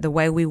have, the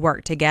way we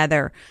work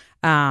together,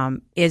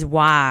 is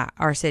why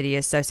our city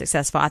is so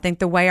successful. I think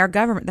the way our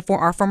government,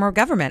 our former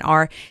government,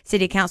 our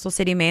city council,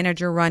 city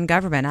manager run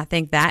government, I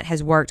think that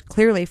has worked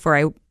clearly for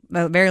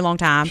a very long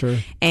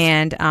time,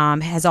 and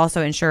has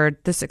also ensured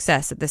the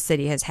success that the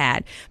city has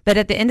had. But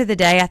at the end of the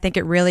day, I think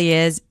it really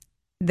is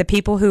the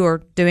people who are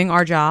doing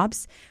our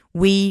jobs.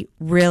 We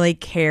really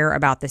care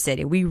about the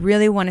city. We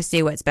really want to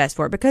see what's best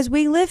for it because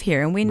we live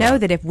here, and we know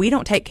that if we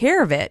don't take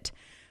care of it,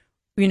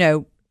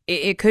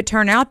 it could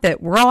turn out that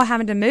we're all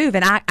having to move.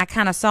 And I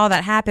kind of saw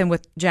that happen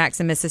with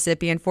Jackson,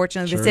 Mississippi.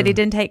 Unfortunately, the city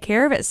didn't take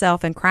care of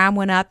itself, and crime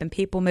went up and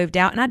people moved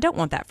out. And I don't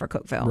want that for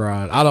Cookeville.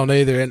 Right. I don't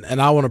either.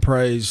 And I want to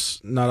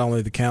praise not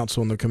only the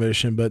council and the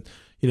commission, but,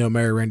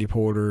 Mayor Randy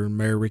Porter,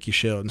 Mayor Ricky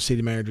Shelton,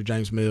 City Manager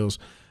James Mills.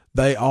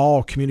 They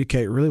all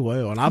communicate really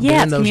well. And I've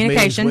been in those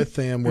meetings with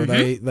them where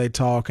they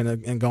talk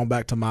and gone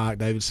back to Mike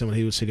Davidson when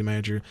he was city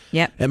manager.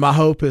 Yep. And my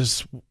hope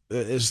is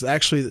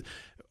actually –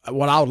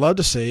 what I would love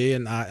to see,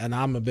 and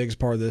I'm the biggest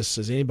part of this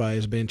as anybody,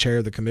 as being chair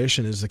of the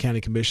commission, is the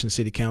county commission,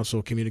 city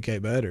council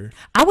communicate better.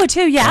 I would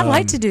too. Yeah, I'd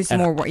like to do some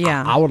more work.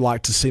 Yeah, I would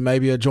like to see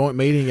maybe a joint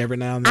meeting every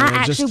now and then. I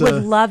actually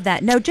would love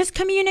that. No, just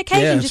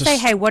communication. Just say,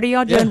 hey, what are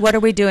y'all doing? What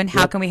are we doing?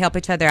 How can we help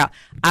each other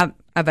out?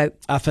 I vote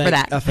for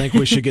that. I think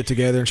we should get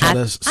together and try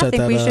to set that up. I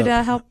think we should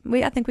help.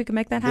 I think we can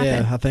make that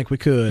happen. Yeah, I think we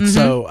could.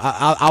 So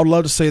I would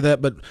love to see that,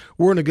 but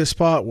we're in a good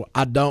spot.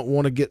 I don't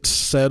want to get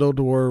settled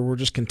where we're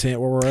just content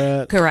where we're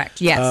at.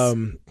 Correct. Yes.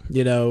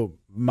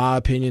 My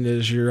opinion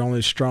is you're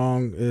only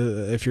strong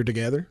if you're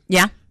together.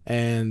 Yeah.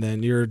 And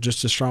then you're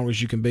just as strong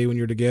as you can be when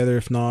you're together.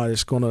 If not,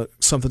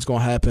 something's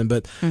gonna happen.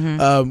 But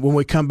when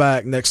we come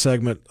back next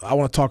segment, I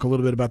want to talk a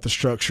little bit about the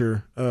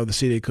structure of the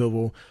city of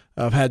Cookeville.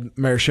 I've had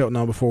Mayor Shelton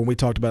on before, and we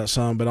talked about it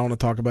some, but I want to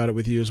talk about it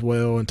with you as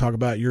well and talk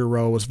about your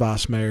role as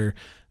vice mayor.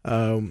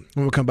 When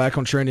we come back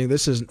on Trending,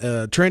 this is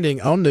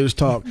Trending on News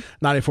Talk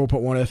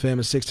 94.1 FM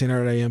and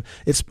 1600 AM.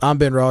 I'm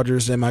Ben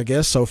Rogers, and my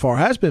guest so far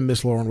has been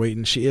Miss Laurin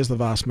Wheaton. She is the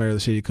Vice Mayor of the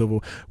City of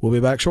Cookeville. We'll be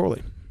back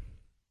shortly.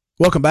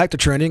 Welcome back to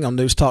Trending on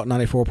News Talk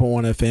 94.1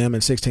 FM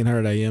and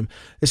 1600 AM.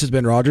 This is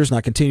Ben Rogers, and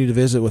I continue to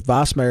visit with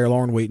Vice Mayor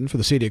Laurin Wheaton for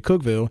the City of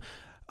Cookeville.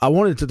 I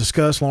wanted to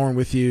discuss, Laurin,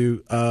 with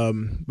you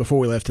before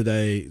we left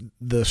today,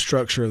 the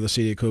structure of the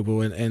City of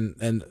Cookeville,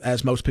 and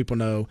as most people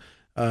know,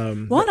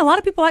 and a lot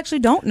of people actually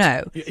don't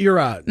know. You're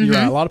right. You're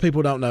right. A lot of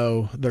people don't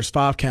know. There's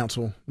 5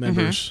 council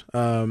members,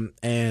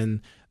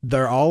 and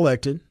they're all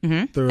elected.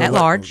 They're at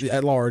large.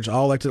 At large,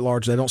 all elected at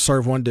large. They don't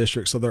serve one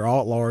district, so they're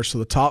all at large. So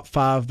the top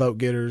 5 vote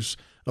getters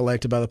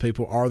elected by the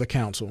people are the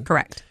council.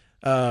 Correct.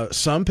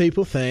 Some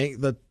people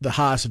think that the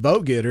highest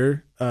vote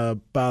getter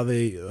by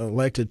the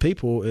elected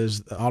people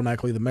is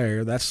automatically the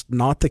mayor. That's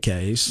not the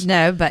case.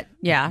 No, but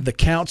yeah. The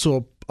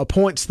council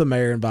appoints the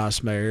mayor and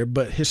vice mayor,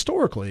 but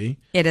historically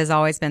it has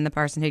always been the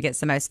person who gets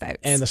the most votes.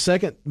 And the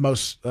second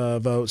most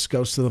votes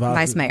goes to the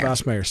vice mayor.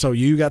 Vice mayor. So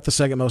you got the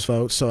second most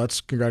votes. So that's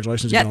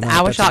congratulations. Yeah,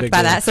 I was shocked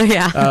by that. So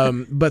yeah.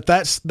 But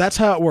that's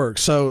how it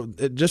works. So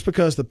just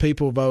because the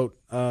people vote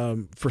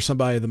for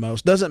somebody the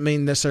most doesn't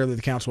mean necessarily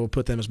the council will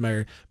put them as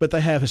mayor, but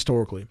they have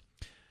historically.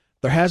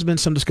 There has been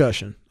some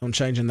discussion on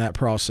changing that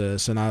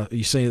process, and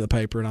you seen it in the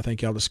paper, and I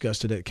think y'all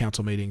discussed it at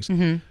council meetings.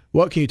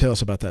 What can you tell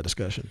us about that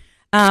discussion?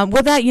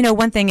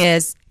 One thing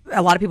is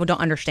a lot of people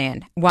don't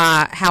understand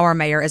how our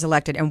mayor is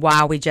elected and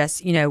why we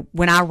just,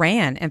 when I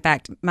ran, in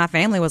fact, my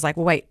family was like,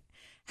 well,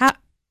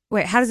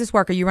 how does this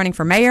work? Are you running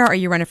for mayor? Are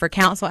you running for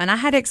council? And I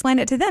had to explain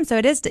it to them. So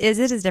it is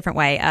a different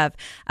way of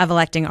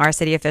electing our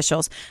city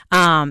officials.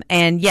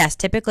 And yes,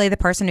 typically the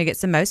person who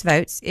gets the most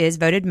votes is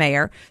voted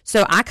mayor.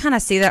 So I kind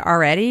of see that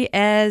already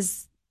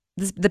as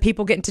the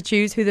people getting to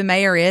choose who the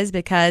mayor is,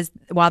 because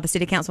while the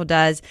city council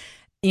does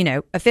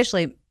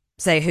officially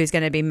say who's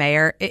going to be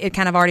mayor. It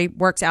kind of already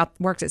works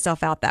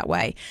itself out that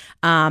way.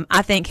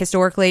 I think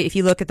historically, if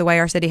you look at the way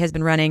our city has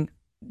been running,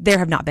 there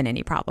have not been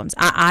any problems.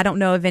 I don't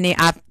know of any.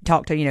 I've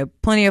talked to,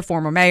 plenty of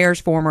former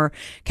mayors, former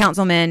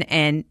councilmen,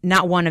 and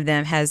not one of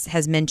them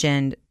has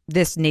mentioned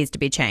this needs to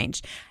be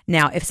changed.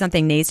 Now, if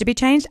something needs to be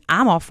changed,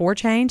 I'm all for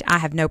change. I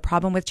have no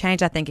problem with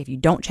change. I think if you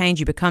don't change,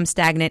 you become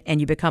stagnant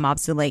and you become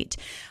obsolete.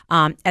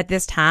 At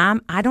this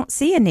time, I don't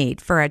see a need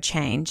for a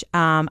change.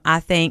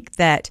 I think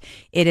that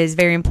it is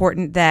very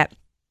important that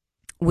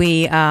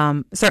we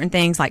certain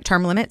things like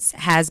term limits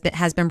has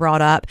been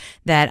brought up,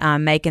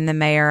 that making the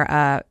mayor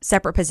a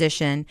separate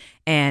position,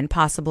 and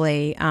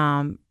possibly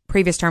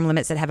previous term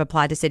limits that have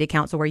applied to city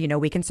council where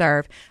we can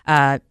serve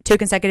 2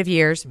 consecutive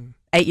years.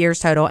 8 years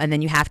total, and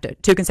then you have to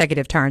 2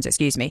 consecutive terms,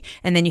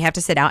 and then you have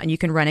to sit out and you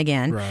can run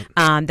again.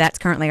 Right. That's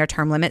currently our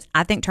term limits.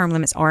 I think term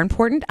limits are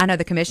important. I know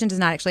the commission does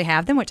not actually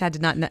have them, which I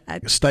did not know.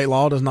 State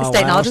law does not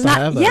allow us to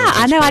have that. Yeah, That's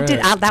I know. correct. I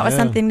did. That was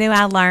something new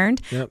I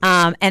learned. Yep.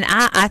 And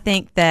I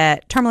think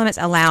that term limits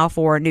allow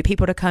for new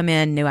people to come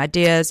in, new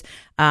ideas.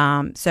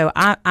 So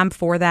I'm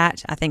for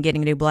that. I think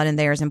getting new blood in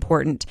there is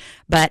important.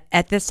 But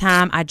at this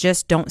time, I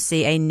just don't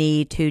see a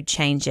need to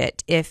change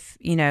it. If,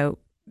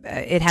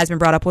 it has been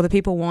brought up, well, the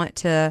people want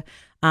to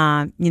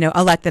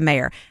elect the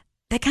mayor.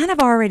 They kind of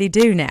already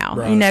do now,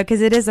 right,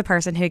 because it is the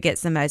person who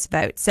gets the most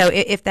votes. So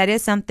if that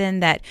is something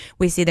that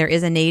we see there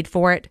is a need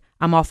for it,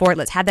 I'm all for it.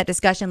 Let's have that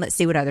discussion. Let's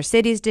see what other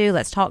cities do.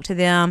 Let's talk to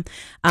them.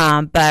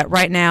 But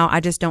right now, I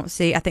just don't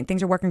see, I think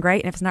things are working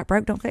great. And if it's not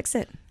broke, don't fix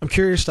it. I'm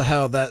curious to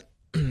how that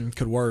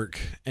could work.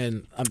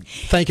 And I'm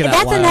thinking out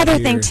That's loud another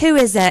here. thing, too,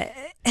 is that,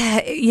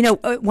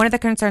 one of the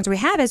concerns we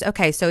have is,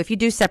 okay, so if you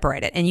do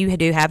separate it and you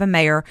do have a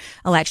mayor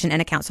election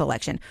and a council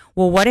election,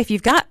 well, what if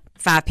you've got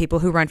 5 people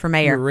who run for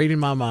mayor? You're reading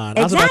my mind.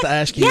 I was about to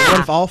ask you,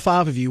 what if all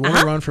 5 of you want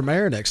to run for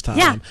mayor next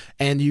time,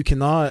 and you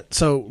cannot?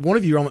 So one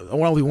of you,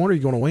 only one of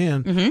you going to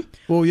win.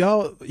 Mm-hmm.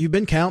 Well, you've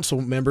been council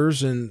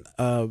members and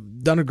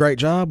done a great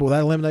job. Well,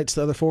 that eliminates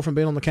the other 4 from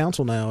being on the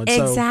council now. And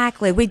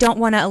exactly. So, we don't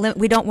want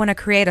to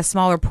create a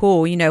smaller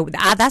pool.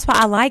 That's why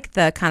I like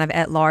the kind of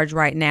at large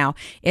right now,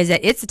 is that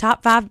it's the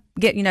top 5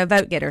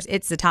 vote getters.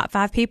 It's the top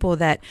 5 people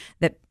that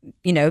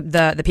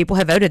the people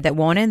have voted that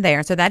want in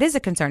there. So that is a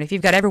concern. If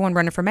you've got everyone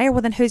running for mayor,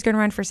 well, then who's going to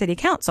run for city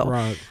council?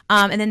 Right.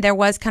 And then there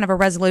was kind of a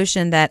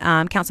resolution that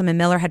Councilman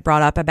Miller had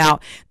brought up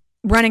about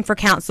running for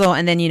council,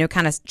 and then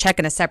kind of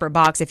checking a separate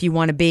box if you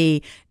want to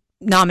be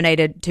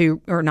nominated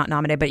to, or not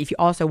nominated, but if you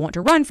also want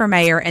to run for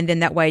mayor, and then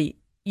that way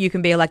you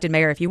can be elected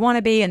mayor if you want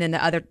to be, and then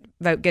the other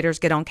vote getters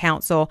get on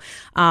council,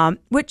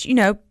 which,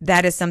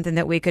 that is something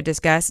that we could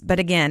discuss. But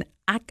again,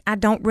 I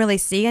don't really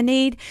see a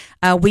need.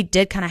 We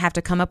did kind of have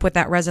to come up with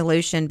that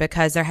resolution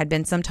because there had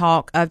been some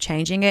talk of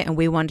changing it, and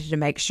we wanted to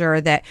make sure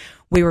that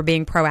we were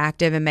being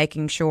proactive and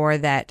making sure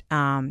that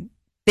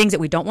things that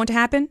we don't want to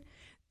happen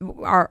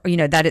are,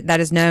 that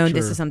is known. Sure.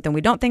 This is something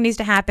we don't think needs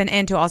to happen,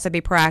 and to also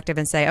be proactive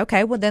and say,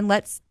 okay, well then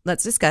let's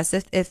discuss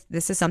this if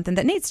this is something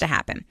that needs to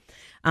happen.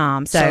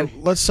 So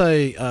let's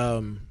say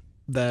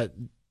that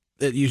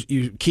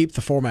you keep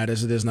the format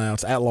as it is now.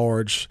 It's at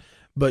large,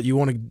 but you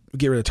want to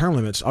get rid of term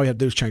limits. All you have to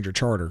do is change your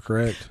charter,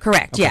 correct?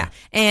 Correct, okay. Yeah.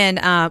 And,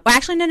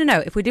 actually,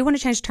 no. If we do want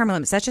to change term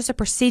limits, that's just a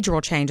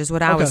procedural change is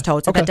what I was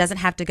told. So that doesn't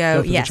have to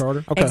go. Yes, the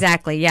charter? Okay.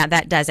 Exactly. Yeah,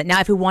 that does it. Now,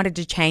 if we wanted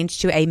to change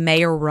to a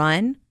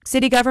mayor-run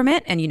city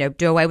government and,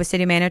 do away with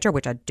city manager,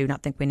 which I do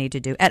not think we need to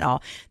do at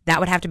all,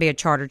 that would have to be a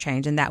charter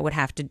change, and that would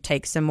have to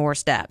take some more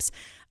steps.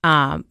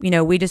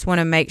 We just want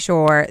to make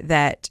sure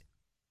that,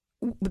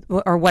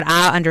 or what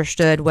I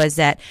understood was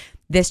that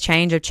this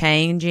change of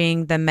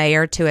changing the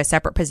mayor to a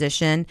separate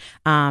position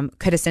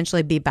could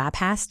essentially be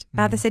bypassed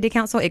by the city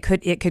council. It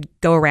could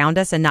go around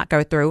us and not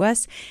go through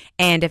us.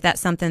 And if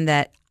that's something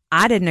that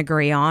I didn't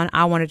agree on,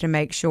 I wanted to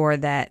make sure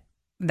that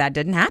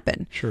didn't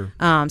happen. Sure.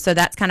 So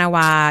that's kind of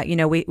why,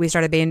 we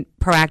started being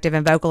proactive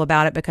and vocal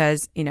about it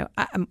because,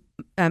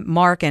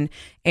 Mark and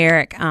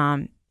Eric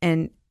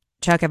and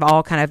Chuck have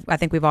all I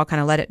think we've all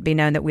kind of let it be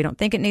known that we don't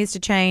think it needs to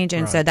change.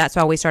 And so that's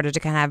why we started to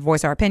kind of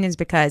voice our opinions,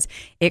 because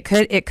it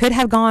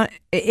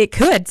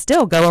could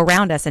still go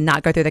around us and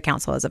not go through the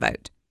council as a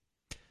vote.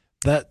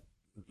 That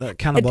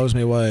kind of blows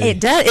me away.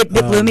 It does. It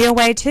blew me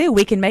away too.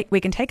 We can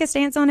take a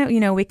stance on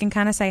it. We can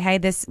kind of say, hey,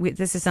 this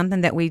is something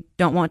that we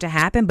don't want to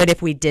happen. But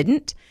if we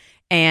didn't,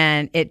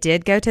 and it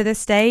did go to the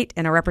state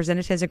and our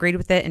representatives agreed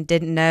with it and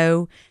didn't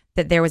know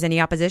that there was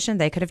any opposition,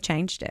 they could have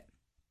changed it.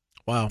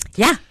 Wow.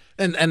 Yeah.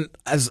 And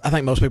as I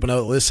think most people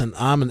know that listen,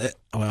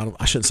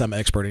 I shouldn't say I'm an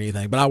expert in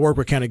anything, but I work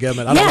with county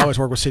government. I don't always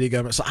work with city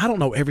government. So I don't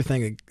know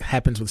everything that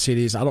happens with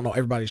cities. I don't know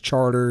everybody's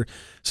charter.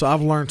 So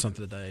I've learned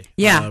something today.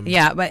 Yeah.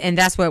 And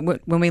that's what,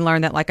 when we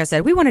learned that, like I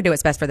said, we want to do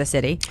what's best for the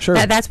city. Sure.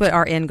 That's what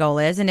our end goal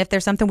is. And if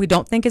there's something we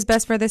don't think is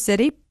best for the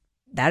city,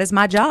 that is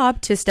my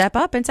job to step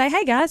up and say,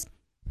 hey guys,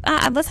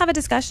 let's have a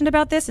discussion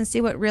about this and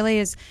see what really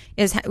is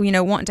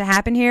wanting to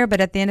happen here.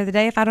 But at the end of the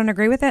day, if I don't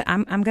agree with it,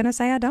 I'm going to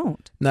say I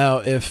don't. Now,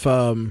 if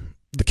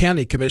the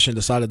county commission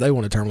decided they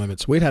wanted term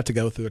limits, we'd have to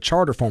go through a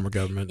charter form of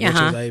government, which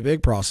is a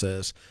big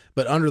process.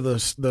 But under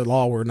the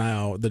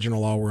law the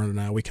general law we're under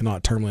now, we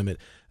cannot term limit.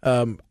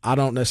 I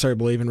don't necessarily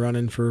believe in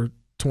running for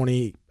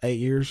 28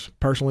 years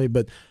personally,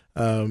 but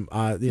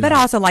but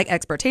also like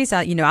expertise.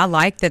 I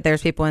like that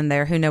there's people in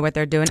there who know what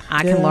they're doing.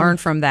 I can learn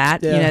from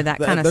that. That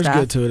kind of stuff. There's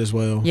good to it as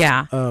well.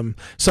 Yeah.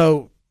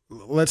 So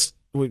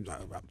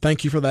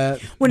thank you for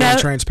that. Being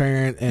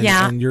transparent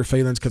and your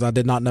feelings, because I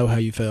did not know how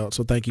you felt.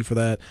 So thank you for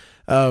that.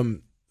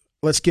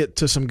 Let's get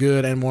to some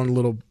good and one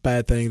little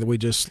bad thing that we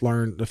just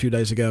learned a few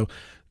days ago.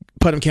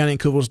 Putnam County and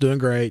Cookeville's doing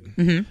great,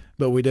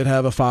 but we did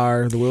have a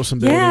fire. The Wilson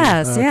building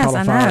caught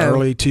on fire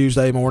early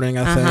Tuesday morning,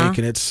 I think,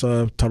 and it's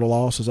total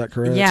loss. Is that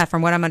correct? Yeah,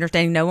 from what I'm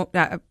understanding, no,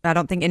 I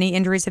don't think any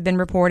injuries have been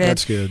reported.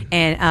 That's good.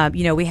 And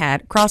we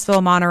had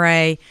Crossville,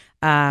 Monterey,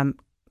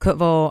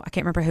 Cookeville, I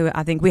can't remember who.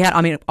 I think we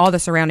had. All the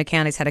surrounding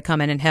counties had to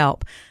come in and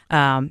help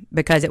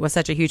because it was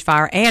such a huge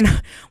fire.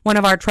 And one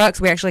of our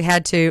trucks, we actually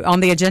had to, on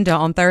the agenda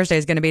on Thursday,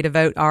 is going to be to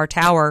vote. Our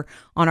tower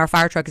on our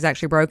fire truck is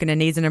actually broken and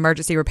needs an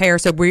emergency repair.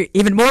 So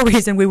even more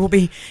reason we will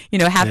be,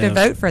 have to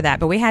vote for that.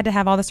 But we had to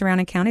have all the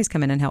surrounding counties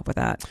come in and help with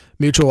that.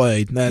 Mutual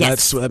aid.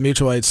 That's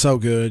mutual aid's so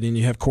good, and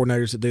you have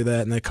coordinators that do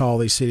that, and they call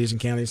these cities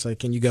and counties, say,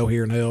 "Can you go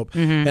here and help?"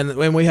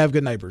 And we have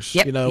good neighbors.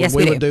 Yep. Yes,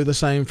 we would do the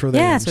same for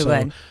them. Yes, we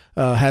would.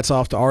 Hats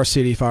off to our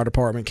city fire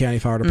department, county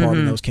fire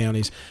department, those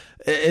counties.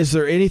 Is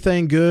there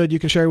anything good you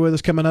can share with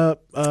us coming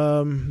up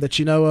that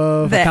you know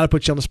of? I kind of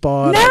put you on the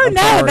spot.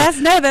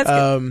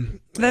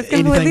 That's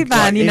completely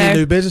fine. Any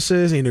new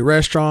businesses, any new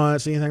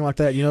restaurants, anything like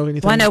that? You know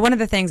anything? Well, I know one of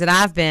the things that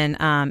I've been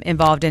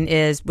involved in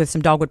is with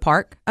some Dogwood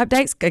Park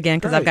updates again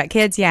because I've got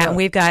kids. Yeah, and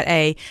we've got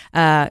a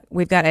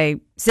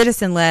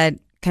citizen-led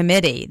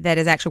committee that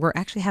is we're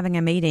actually having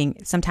a meeting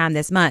sometime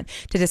this month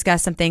to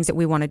discuss some things that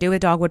we want to do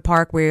with Dogwood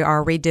Park. We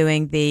are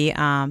redoing the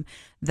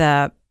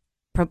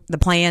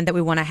plan that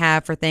we want to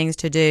have for things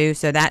to do.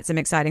 So that's some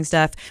exciting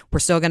stuff. We're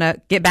still going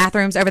to get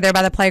bathrooms over there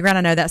by the playground.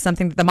 I know that's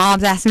something that the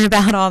moms ask me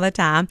about all the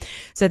time.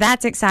 So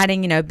that's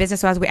exciting.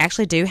 Business wise, we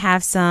actually do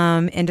have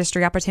some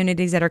industry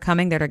opportunities that are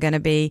coming that are going to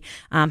be,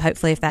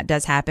 hopefully if that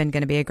does happen,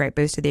 going to be a great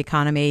boost to the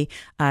economy,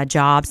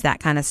 jobs,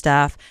 that kind of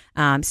stuff.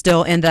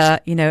 Still in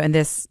in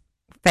this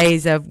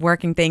phase of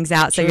working things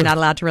out, so you're not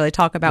allowed to really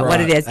talk about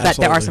what it is, but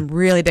there are some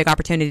really big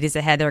opportunities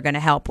ahead that are going to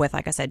help with,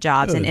 like I said,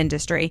 jobs and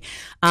industry.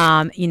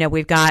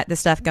 We've got the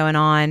stuff going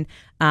on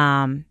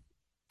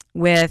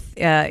with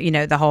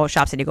the whole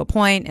shops at Eagle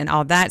Point and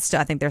all that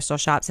stuff. I think there's still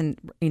shops and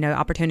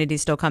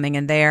opportunities still coming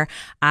in there.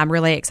 I'm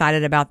really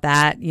excited about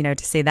that,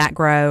 to see that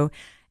grow.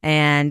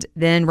 And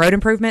then road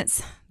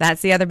improvements.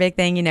 That's the other big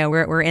thing.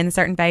 We're in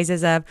certain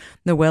phases of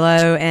the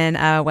Willow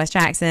and West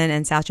Jackson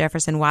and South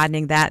Jefferson,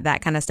 widening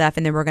that kind of stuff.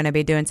 And then we're going to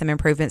be doing some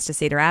improvements to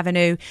Cedar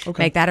Avenue,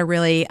 make that a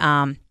really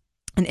an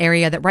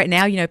area that right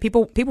now,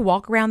 people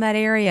walk around that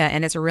area,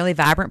 and it's a really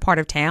vibrant part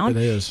of town. It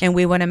is. And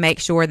we want to make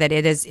sure that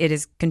it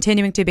is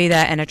continuing to be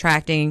that and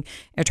attracting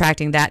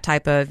that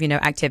type of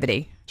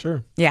activity.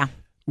 Sure. Yeah.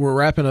 We're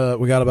wrapping up.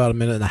 We got about a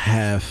minute and a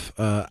half.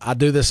 I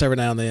do this every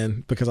now and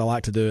then because I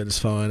like to do it. It's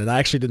fun. And I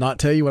actually did not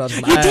tell you what I was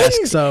going to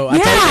ask. So I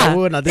told you I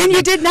would, and I didn't. And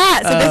you did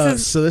not.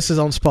 So this is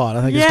on spot.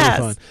 I think it's pretty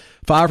fun.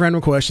 5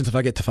 random questions if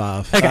I get to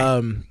 5.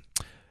 Okay.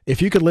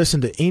 If you could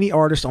listen to any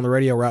artist on the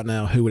radio right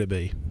now, who would it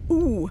be?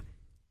 Ooh,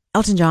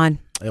 Elton John.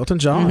 Elton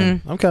John.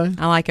 Mm-hmm. Okay.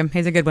 I like him.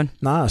 He's a good one.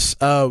 Nice.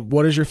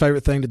 What is your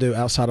favorite thing to do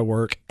outside of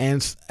work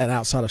and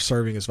outside of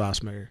serving as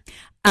vice mayor?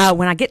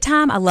 When I get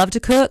time, I love to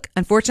cook.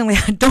 Unfortunately,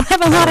 I don't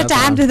have a lot of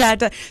time to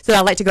that. So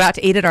I like to go out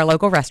to eat at our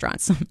local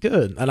restaurants.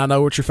 Good. And I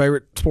know what's your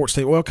favorite sports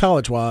team. Well,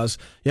 college-wise,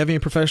 you have any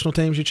professional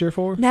teams you cheer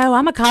for? No,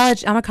 I'm a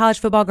college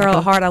football girl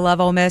at heart. I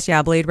love Ole Miss. Yeah,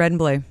 I bleed red and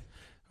blue.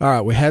 All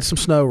right. We had some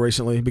snow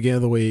recently, beginning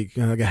of the week.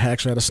 I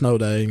actually had a snow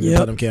day in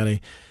Putnam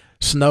County.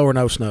 Snow or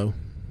no snow?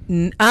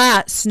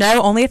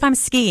 Snow only if I'm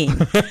skiing.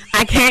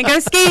 I can't go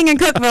skiing in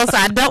Cookeville, so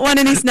I don't want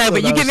any snow.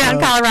 But you get me out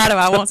in Colorado,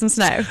 I want some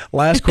snow.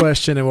 Last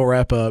question, and we'll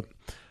wrap up.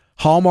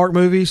 Hallmark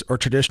movies or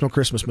traditional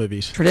Christmas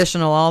movies?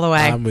 Traditional all the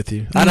way. I'm with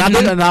you. And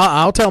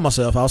I'll tell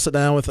myself, I'll sit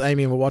down with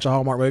Amy and we'll watch a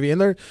Hallmark movie.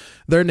 And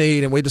they're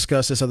neat, and we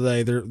discussed this the other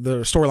day,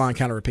 the storyline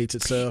kind of repeats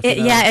itself.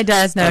 Yeah, it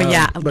does. No,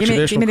 but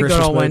traditional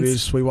Christmas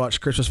movies, we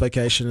watched Christmas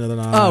Vacation the other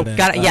night. Oh,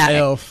 got it. Yeah.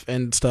 Elf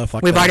and stuff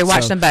like We've that. We've already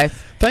watched them both.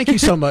 Thank you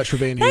so much for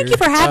being here. Thank you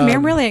for having me.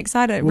 I'm really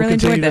excited. We'll really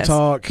enjoyed continue this. to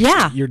talk.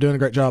 Yeah. You're doing a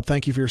great job.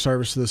 Thank you for your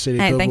service to the city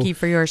of Cookeville. Thank you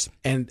for yours.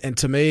 And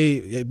to me,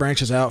 it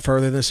branches out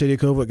further than the city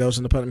of Cookeville. It goes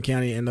into Putnam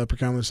County and Upper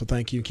Cumberland. So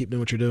thank you. Keep doing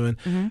what you're doing.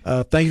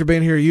 Mm-hmm. Thank you for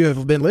being here. You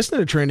have been listening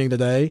to Trending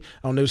today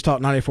on News Talk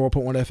 94.1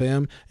 FM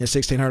and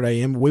 1600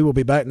 AM. We will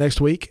be back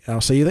next week.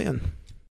 I'll see you then.